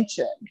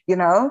tension,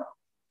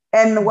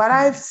 And what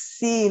I've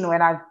seen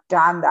when I've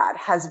done that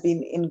has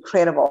been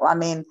incredible. I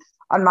mean,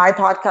 on my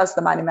podcast,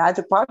 the Money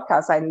Magic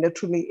podcast, I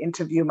literally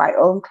interview my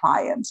own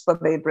clients for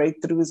their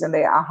breakthroughs and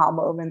their aha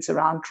moments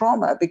around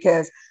trauma,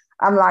 because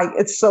I'm like,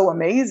 it's so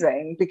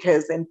amazing,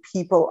 because then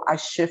people are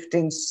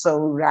shifting so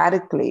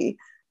radically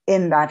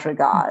in that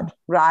regard,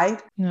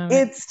 right?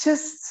 It's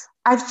just,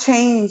 I've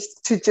changed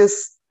to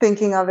just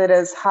thinking of it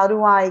as, how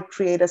do I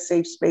create a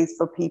safe space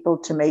for people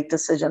to make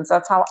decisions?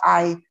 That's how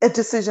a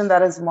decision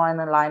that is more in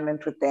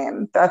alignment with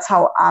them. That's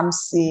how I'm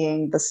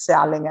seeing the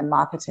selling and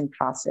marketing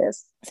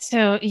process.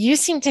 So you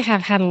seem to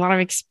have had a lot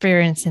of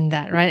experience in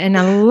that, right? And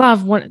I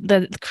love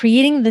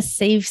creating the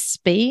safe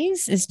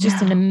space is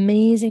just an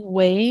amazing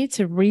way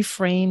to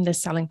reframe the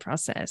selling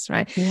process,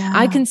 right? Yeah.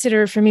 I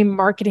consider, for me,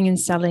 marketing and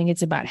selling,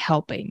 it's about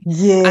helping.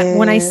 Yes.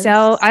 When I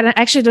sell, I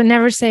don't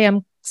never say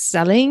I'm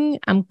selling,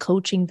 I'm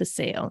coaching the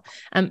sale,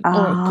 or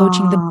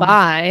coaching the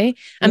buy.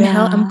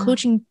 I'm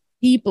coaching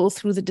people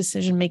through the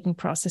decision-making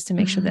process to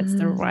make sure that's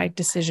the right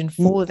decision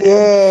for them.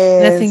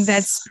 And I think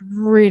that's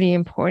really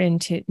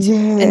important to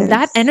and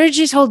that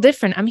energy is whole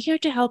different. I'm here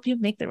to help you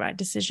make the right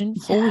decision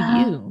for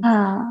you.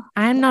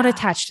 I'm not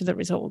attached to the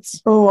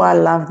results. Oh, I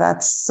love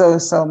that so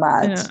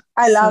much.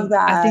 I love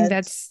that. I think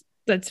that's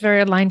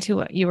very aligned to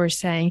what you were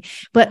saying.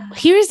 But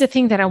here's the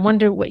thing that I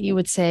wonder what you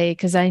would say,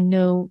 because I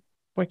know,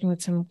 working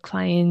with some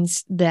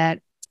clients,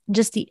 that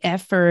just the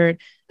effort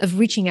of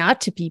reaching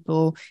out to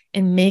people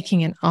and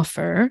making an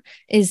offer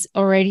is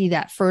already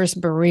that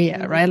first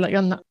barrier, right? Like,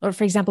 or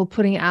for example,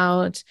 putting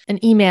out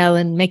an email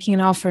and making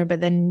an offer, but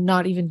then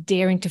not even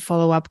daring to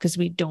follow up because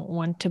we don't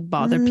want to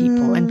bother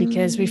people and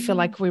because we feel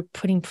like we're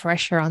putting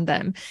pressure on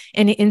them.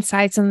 Any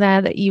insights on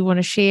that you want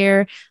to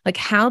share? Like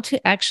how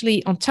to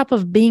actually, on top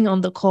of being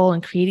on the call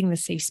and creating the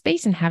safe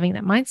space and having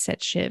that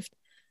mindset shift,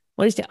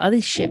 what is the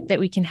other shift that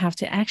we can have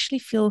to actually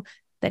feel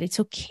that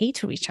it's okay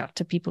to reach out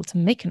to people to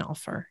make an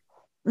offer?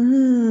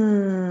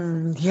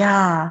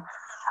 Yeah.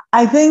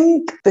 I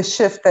think the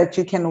shift that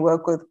you can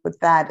work with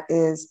that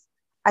is,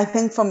 I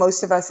think for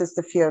most of us, it's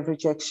the fear of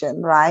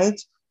rejection, right?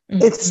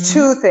 It's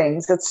two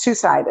things. It's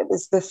two-sided.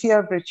 It's the fear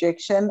of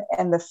rejection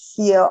and the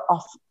fear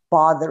of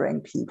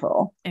bothering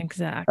people.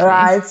 Exactly.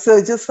 Right?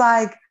 So just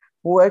like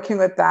working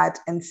with that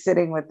and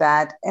sitting with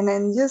that, and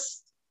then just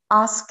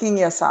asking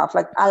yourself,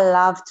 like I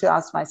love to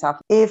ask myself,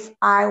 if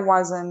I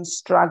wasn't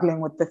struggling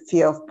with the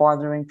fear of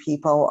bothering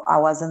people, I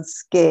wasn't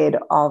scared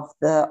of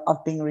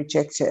being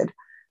rejected,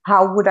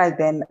 how would I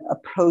then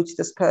approach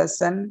this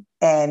person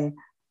and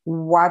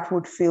what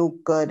would feel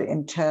good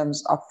in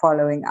terms of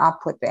following up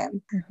with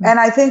them. Mm-hmm. And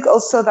I think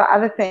also the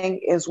other thing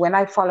is when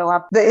I follow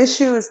up, the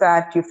issue is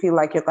that you feel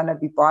like you're going to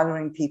be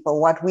bothering people.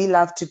 What we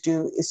love to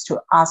do is to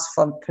ask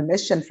for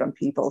permission from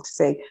people to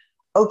say,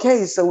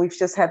 okay, so we've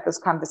just had this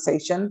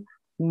conversation.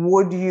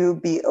 Would you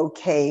be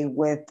okay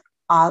with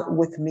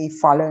me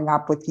following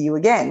up with you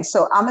again?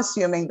 So I'm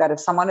assuming that if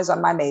someone is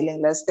on my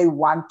mailing list, they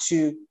want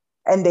to,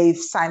 and they've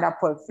signed up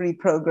for a free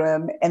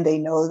program, and they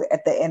know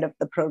at the end of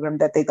the program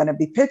that they're going to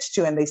be pitched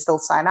to, and they still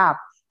sign up,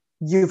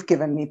 you've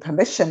given me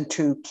permission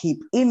to keep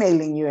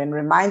emailing you and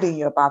reminding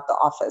you about the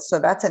offer. So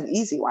that's an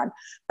easy one.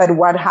 But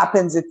what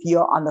happens if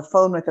you're on the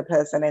phone with a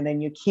person and then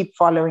you keep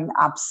following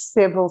up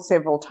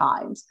several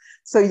times?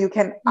 So you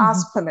can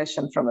ask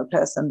permission from a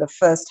person the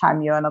first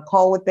time you're on a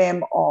call with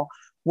them, or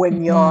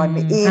when you're on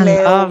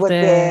email with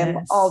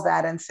them, all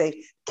that, and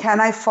say, can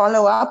I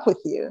follow up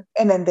with you?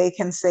 And then they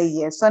can say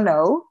yes or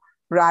no.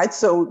 Right.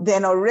 So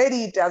then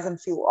already it doesn't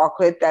feel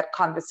awkward. That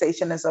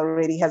conversation has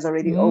already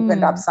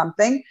opened up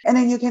something. And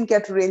then you can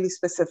get really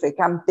specific.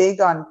 I'm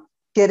big on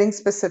getting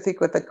specific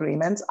with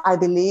agreements. I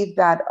believe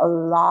that a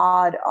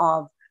lot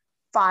of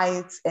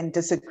fights and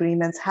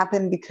disagreements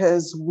happen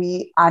because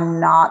we're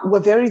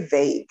very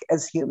vague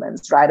as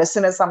humans, right? As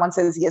soon as someone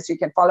says, yes, you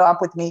can follow up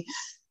with me,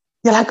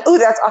 you're like, oh,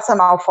 that's awesome,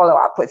 I'll follow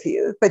up with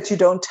you. But you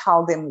don't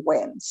tell them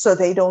when. So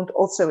they don't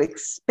also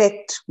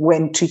expect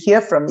when to hear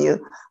from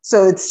you.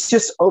 So it's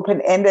just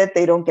open-ended.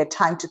 They don't get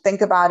time to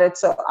think about it.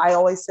 So I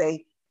always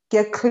say,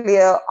 get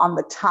clear on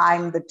the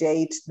time, the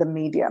date, the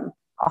medium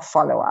of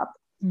follow-up,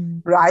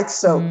 right?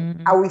 So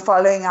are we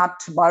following up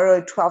tomorrow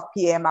at 12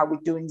 p.m.? Are we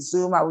doing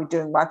Zoom? Are we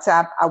doing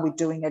WhatsApp? Are we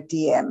doing a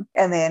DM?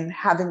 And then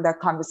having that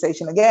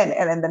conversation again.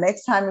 And then the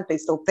next time, if they're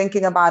still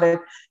thinking about it,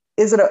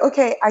 is it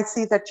okay? I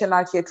see that you're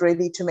not yet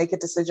ready to make a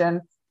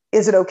decision.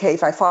 Is it okay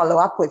if I follow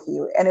up with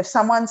you? And if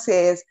someone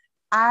says,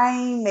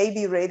 I may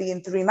be ready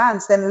in 3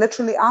 months, then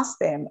literally ask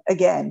them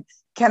again,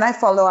 can I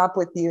follow up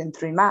with you in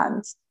 3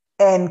 months?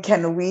 And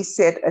can we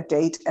set a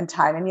date and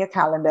time in your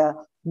calendar?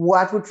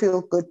 What would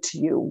feel good to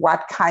you?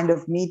 What kind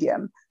of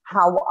medium?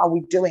 How are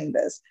we doing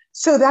this?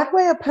 So that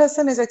way a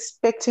person is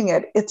expecting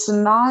it. It's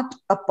not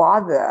a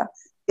bother.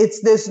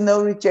 There's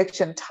no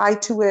rejection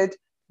tied to it.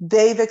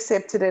 They've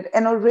accepted it.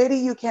 And already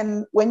you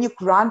can, when you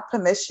grant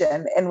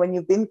permission and when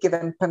you've been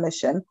given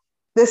permission,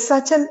 there's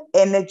such an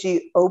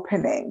energy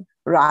opening,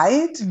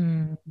 right?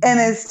 And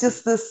it's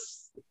just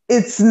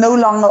it's no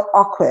longer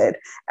awkward.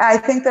 I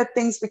think that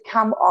things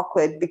become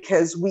awkward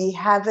because we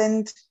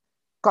haven't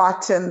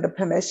gotten the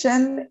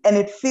permission, and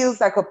it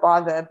feels like a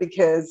bother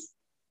because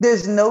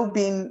there's no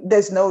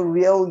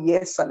real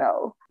yes or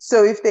no.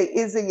 So if there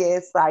is a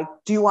yes, like,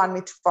 do you want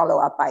me to follow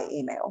up by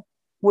email?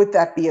 Would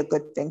that be a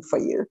good thing for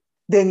you?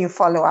 Then you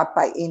follow up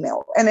by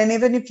email. And then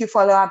even if you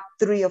follow up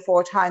 3 or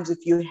 4 times, if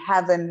you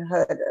haven't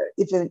heard,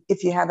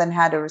 if you haven't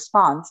had a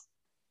response,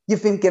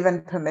 you've been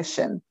given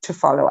permission to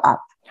follow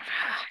up.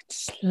 I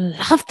just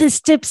love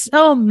this tip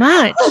so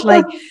much.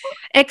 Like,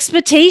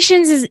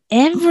 expectations is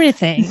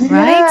everything,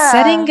 right?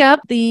 Setting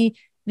up the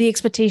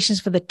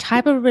expectations for the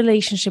type of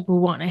relationship we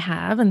want to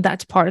have. And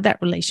that's part of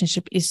that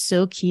relationship is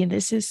so key. And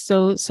this is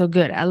so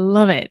good. I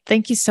love it.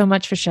 Thank you so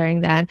much for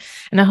sharing that.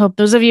 And I hope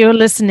those of you who are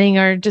listening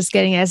are just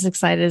getting as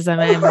excited as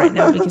I am right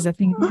now, because I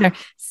think they're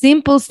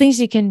simple things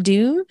you can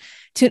do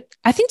to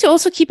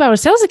also keep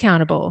ourselves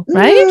accountable,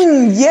 right?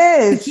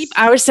 Yes. To keep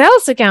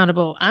ourselves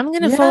accountable. I'm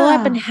going to follow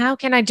up, and how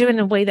can I do it in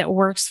a way that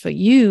works for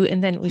you?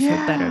 And then we feel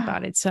better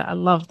about it. So I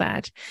love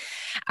that.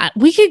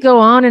 We could go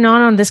on and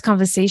on this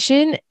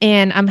conversation,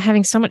 and I'm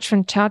having so much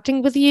fun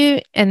chatting with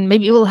you, and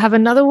maybe we'll have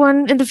another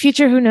one in the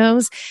future. Who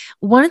knows?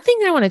 One thing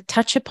I want to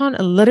touch upon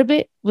a little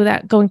bit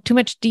without going too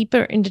much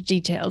deeper into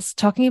details,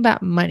 talking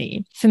about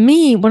money. For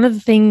me, one of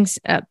the things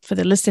for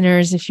the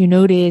listeners, if you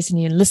notice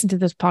and you listen to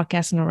this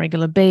podcast on a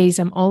regular basis,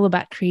 I'm all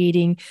about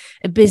creating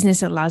a business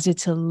that allows you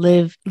to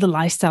live the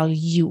lifestyle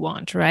you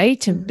want, right?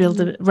 To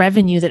build a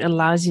revenue that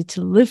allows you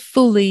to live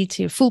fully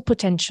to your full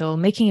potential,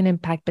 making an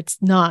impact, but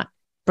not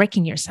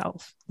breaking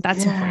yourself.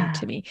 That's important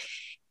to me.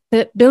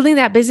 But building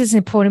that business is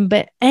important.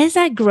 But as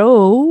I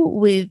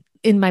grow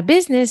in my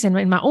business and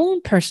in my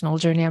own personal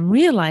journey, I'm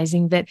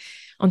realizing that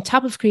on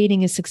top of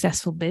creating a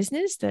successful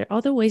business, there are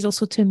other ways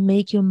also to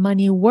make your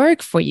money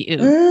work for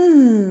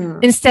you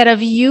instead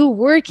of you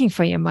working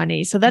for your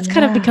money. So that's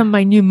kind of become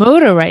my new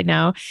motto right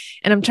now.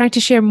 And I'm trying to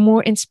share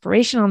more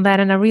inspiration on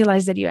that. And I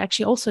realize that you're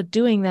actually also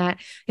doing that.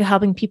 You're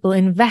helping people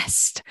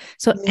invest.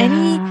 So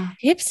any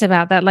tips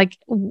about that? Like,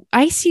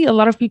 I see a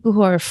lot of people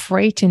who are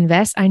afraid to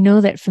invest. I know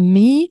that for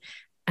me,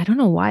 I don't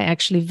know why,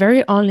 actually,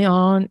 very early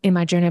on in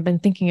my journey, I've been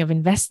thinking of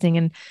investing.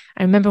 And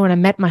I remember when I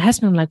met my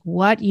husband, I'm like,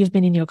 what? You've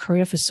been in your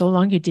career for so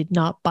long, you did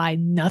not buy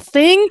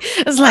nothing?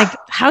 It's like,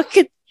 how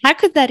could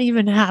that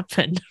even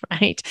happen?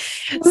 Right.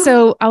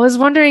 So I was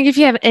wondering if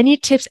you have any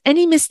tips,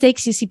 any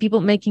mistakes you see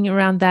people making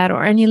around that,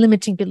 or any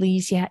limiting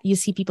beliefs you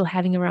see people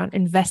having around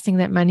investing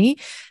that money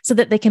so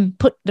that they can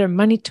put their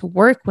money to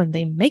work when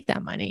they make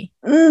that money.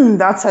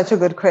 That's such a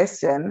good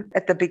question.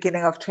 At the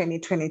beginning of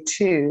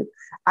 2022,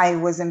 I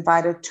was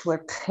invited to a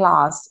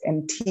class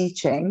in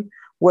teaching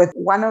with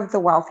one of the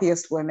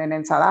wealthiest women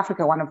in South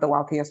Africa, one of the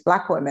wealthiest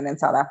Black women in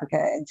South Africa,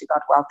 and she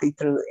got wealthy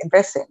through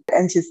investing.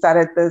 And she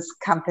started this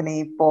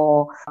company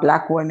for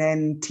Black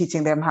women,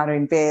 teaching them how to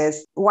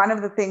invest. One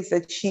of the things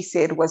that she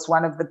said was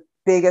one of the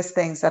biggest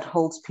things that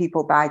holds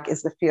people back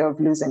is the fear of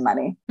losing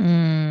money.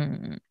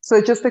 So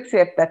just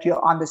accept that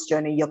you're on this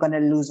journey, you're going to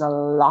lose a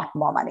lot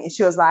more money.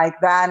 She was like,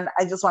 Van,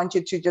 I just want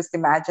you to just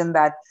imagine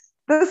that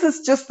this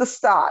is just the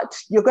start.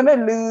 You're going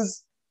to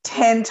lose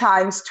 10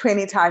 times,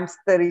 20 times,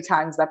 30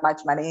 times that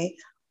much money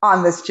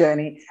on this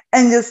journey,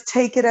 and just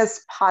take it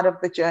as part of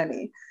the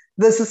journey.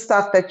 This is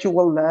stuff that you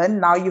will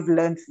learn. Now you've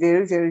learned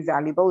very, very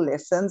valuable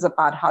lessons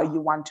about how you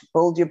want to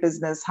build your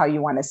business, how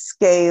you want to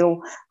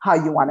scale, how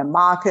you want to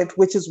market,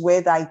 which is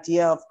where the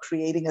idea of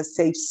creating a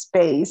safe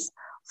space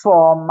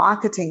for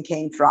marketing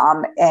came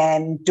from,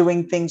 and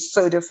doing things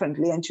so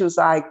differently. And she was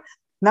like,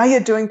 now you're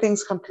doing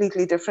things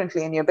completely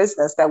differently in your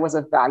business. That was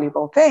a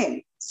valuable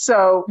thing.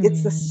 So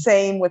it's the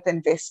same with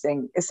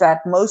investing, is that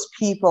most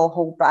people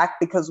hold back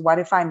because what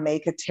if I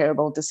make a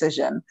terrible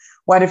decision?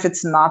 What if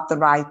it's not the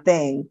right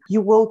thing?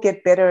 You will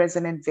get better as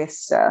an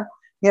investor.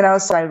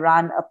 So I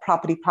run a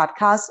property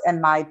podcast,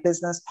 and my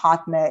business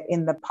partner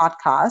in the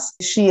podcast,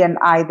 she and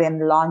I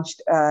then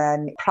launched a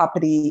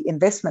property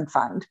investment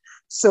fund.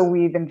 So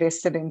we've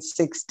invested in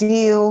 6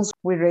 deals.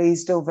 We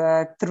raised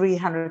over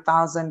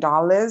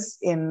 $300,000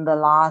 in the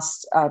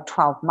last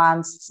 12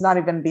 months. It's not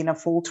even been a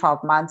full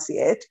 12 months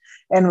yet.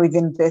 And we've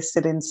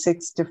invested in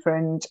 6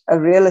 different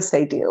real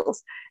estate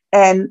deals.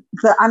 And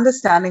the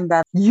understanding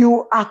that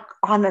you are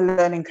on a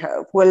learning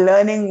curve. We're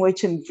learning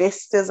which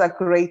investors are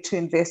great to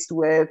invest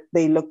with.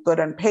 They look good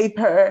on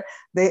paper.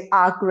 They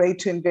are great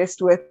to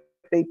invest with.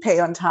 They pay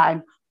on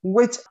time,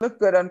 which look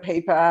good on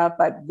paper,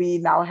 but we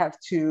now have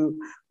to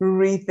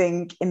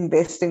rethink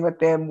investing with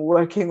them,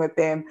 working with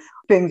them.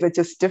 Things are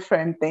just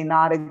different. They're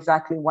not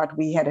exactly what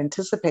we had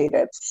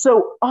anticipated.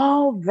 So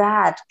all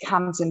that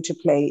comes into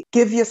play.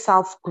 Give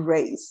yourself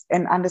grace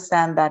and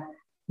understand that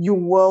you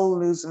will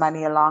lose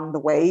money along the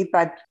way,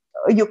 but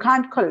you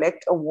can't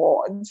collect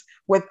awards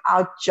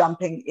without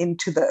jumping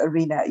into the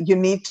arena. You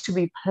need to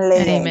be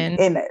playing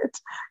in it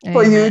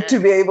for you to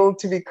be able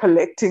to be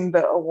collecting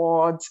the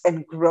awards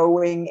and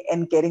growing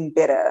and getting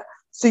better.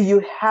 So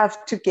you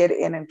have to get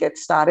in and get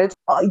started.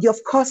 Of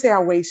course, there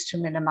are ways to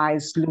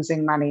minimize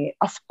losing money.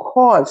 Of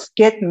course,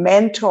 get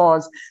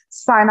mentors,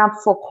 sign up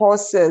for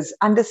courses,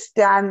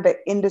 understand the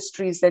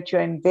industries that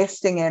you're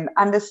investing in,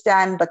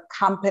 understand the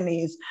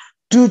companies,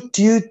 do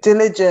due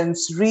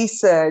diligence,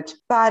 research,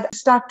 but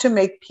start to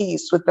make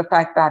peace with the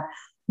fact that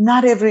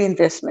not every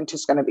investment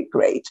is going to be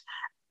great.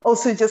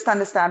 Also, just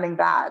understanding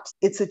that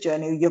it's a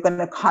journey. You're going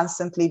to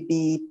constantly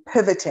be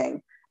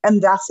pivoting.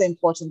 And that's the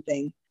important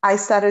thing. I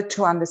started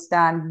to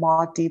understand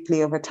more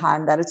deeply over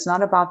time that it's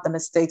not about the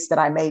mistakes that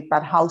I made,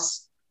 but how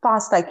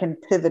fast I can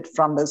pivot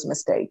from those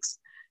mistakes.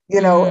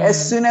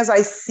 As soon as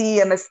I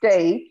see a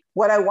mistake,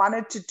 what I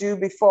wanted to do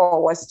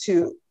before was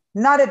to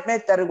not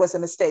admit that it was a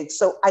mistake.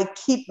 So I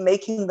keep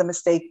making the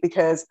mistake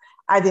because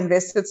I've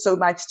invested so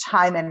much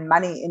time and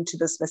money into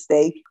this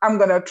mistake. I'm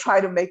going to try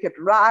to make it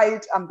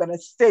right. I'm going to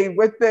stay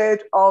with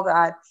it, all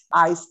that.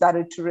 I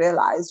started to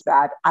realize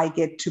that I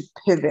get to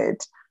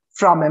pivot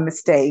from a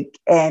mistake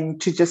and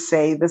to just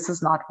say, this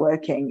is not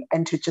working,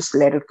 and to just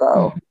let it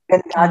go.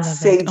 And that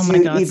saves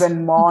you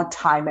even more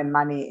time and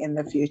money in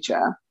the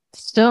future.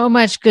 So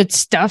much good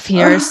stuff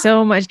here.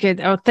 So much good.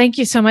 Oh, thank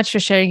you so much for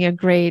sharing your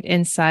great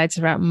insights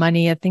about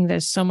money. I think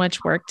there's so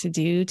much work to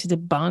do to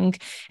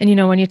debunk. And,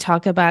 when you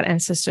talk about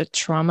ancestor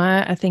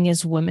trauma, I think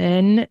as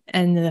women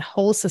and the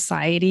whole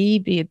society,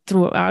 be it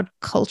throughout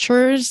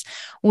cultures,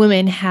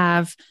 women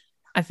have,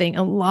 I think,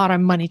 a lot of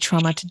money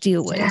trauma to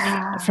deal with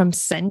from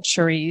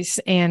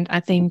centuries. And I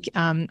think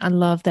I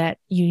love that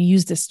you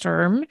use this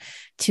term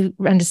to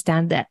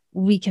understand that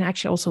we can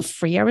actually also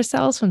free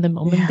ourselves from the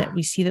moment that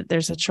we see that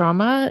there's a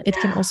trauma. It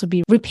can also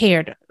be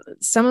repaired.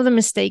 Some of the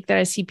mistake that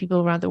I see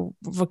people around the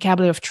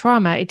vocabulary of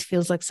trauma, it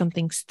feels like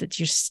something that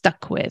you're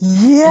stuck with. And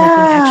I think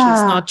actually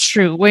it's not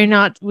true.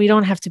 We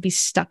don't have to be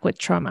stuck with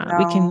trauma. No.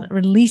 We can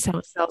release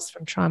ourselves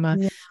from trauma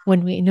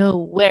when we know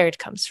where it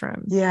comes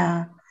from.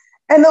 Yeah.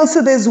 And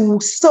also there's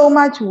so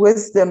much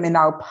wisdom in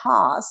our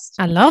past.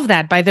 I love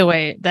that, by the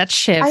way, that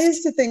shift. I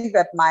used to think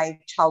that my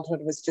childhood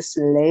was just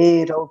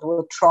laid over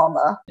with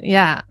trauma.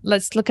 Yeah,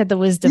 let's look at the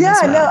wisdom as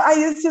well. No, I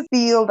used to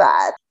feel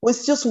that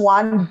was just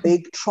one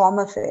big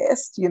trauma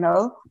fest,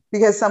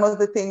 because some of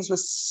the things were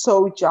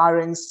so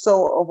jarring,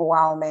 so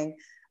overwhelming.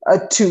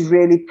 To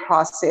really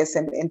process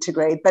and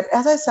integrate. But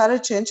as I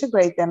started to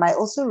integrate them, I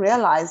also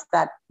realized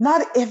that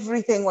not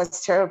everything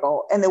was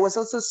terrible. And there was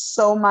also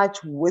so much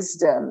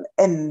wisdom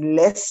and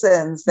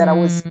lessons that I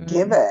was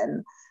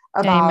given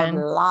about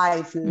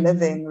life,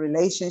 living,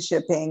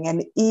 relationshiping,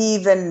 and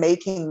even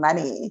making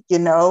money.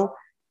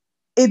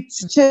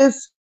 It's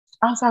just,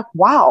 I was like,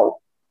 wow,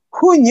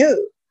 who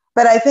knew?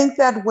 But I think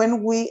that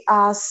when we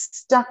are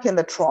stuck in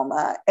the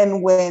trauma,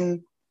 and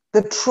when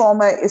the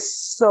trauma is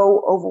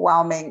so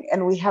overwhelming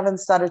and we haven't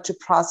started to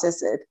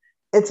process it,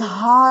 it's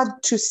hard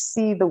to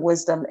see the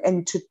wisdom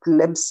and to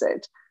glimpse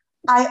it.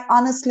 I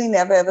honestly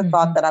never ever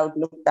thought that I would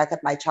look back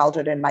at my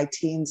childhood and my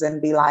teens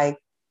and be like,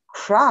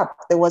 crap,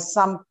 there was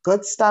some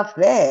good stuff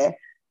there.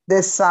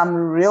 There's some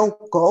real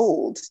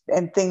gold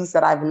and things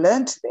that I've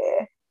learned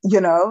there,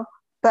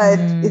 But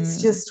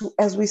it's just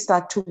as we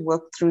start to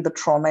work through the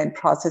trauma and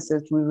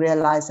processes, we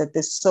realize that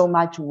there's so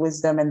much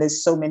wisdom and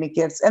there's so many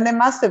gifts. And there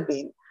must have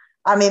been.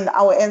 I mean,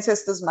 our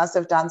ancestors must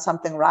have done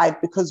something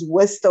right because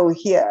we're still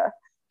here.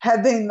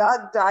 Had they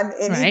not done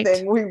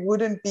anything, we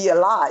wouldn't be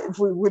alive.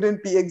 We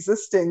wouldn't be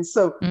existing.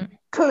 So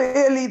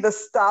clearly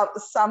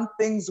some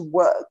things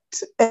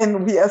worked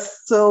and we are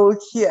still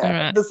here.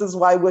 Right. This is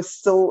why we're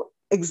still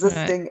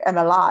existing and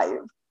alive.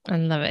 I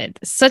love it.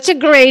 Such a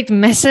great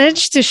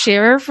message to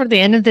share for the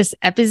end of this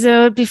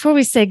episode. Before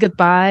we say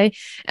goodbye,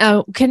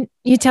 can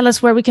you tell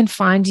us where we can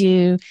find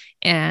you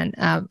and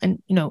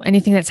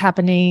anything that's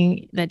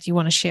happening that you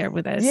want to share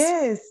with us?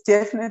 Yes,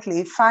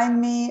 definitely. Find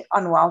me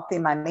on Wealthy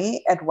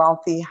Money at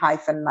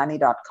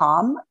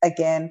wealthy-money.com.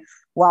 Again,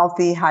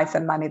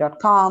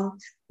 wealthy-money.com.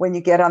 When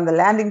you get on the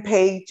landing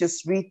page,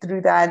 just read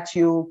through that.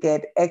 You'll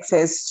get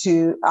access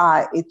to,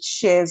 it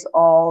shares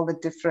all the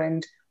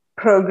different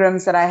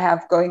programs that I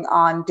have going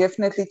on.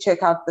 Definitely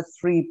check out the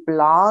free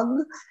blog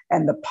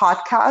and the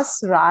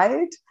podcast,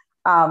 right?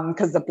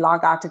 Because the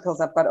blog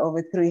articles, I've got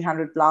over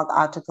 300 blog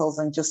articles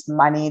on just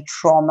money,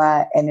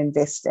 trauma, and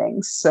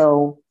investing.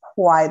 So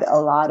quite a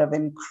lot of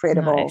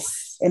incredible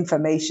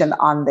information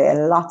on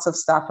there. Lots of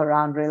stuff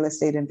around real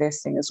estate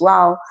investing as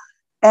well.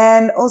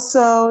 And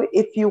also,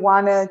 if you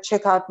want to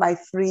check out my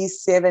free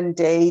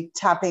 7-day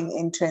Tapping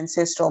into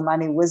Ancestral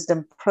Money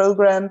Wisdom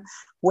program,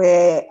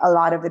 where a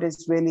lot of it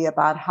is really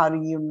about how do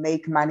you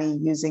make money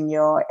using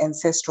your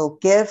ancestral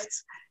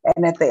gifts.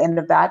 And at the end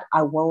of that,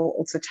 I will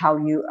also tell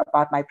you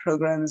about my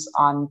programs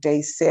on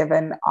day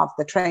 7 of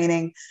the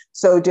training.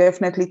 So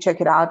definitely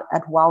check it out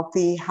at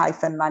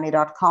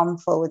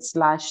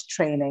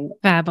wealthy-money.com/training.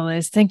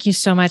 Fabulous. Thank you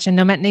so much. And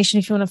Nomad Nation,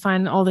 if you want to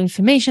find all the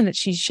information that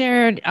she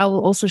shared, I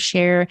will also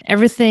share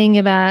everything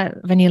about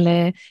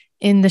Vanille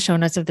in the show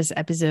notes of this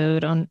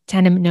episode on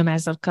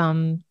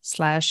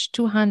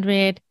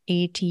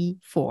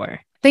tandemnomads.com/284.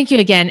 Thank you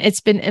again.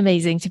 It's been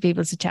amazing to be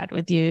able to chat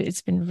with you.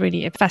 It's been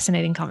really a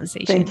fascinating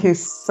conversation. Thank you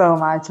so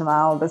much,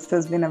 Amal. This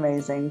has been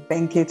amazing.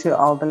 Thank you to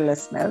all the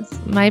listeners.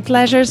 My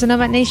pleasure. So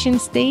Nomad Nation,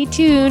 stay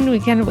tuned. We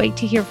can't wait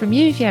to hear from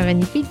you if you have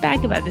any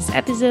feedback about this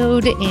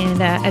episode.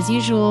 And as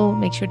usual,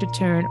 make sure to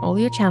turn all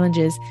your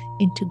challenges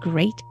into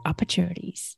great opportunities.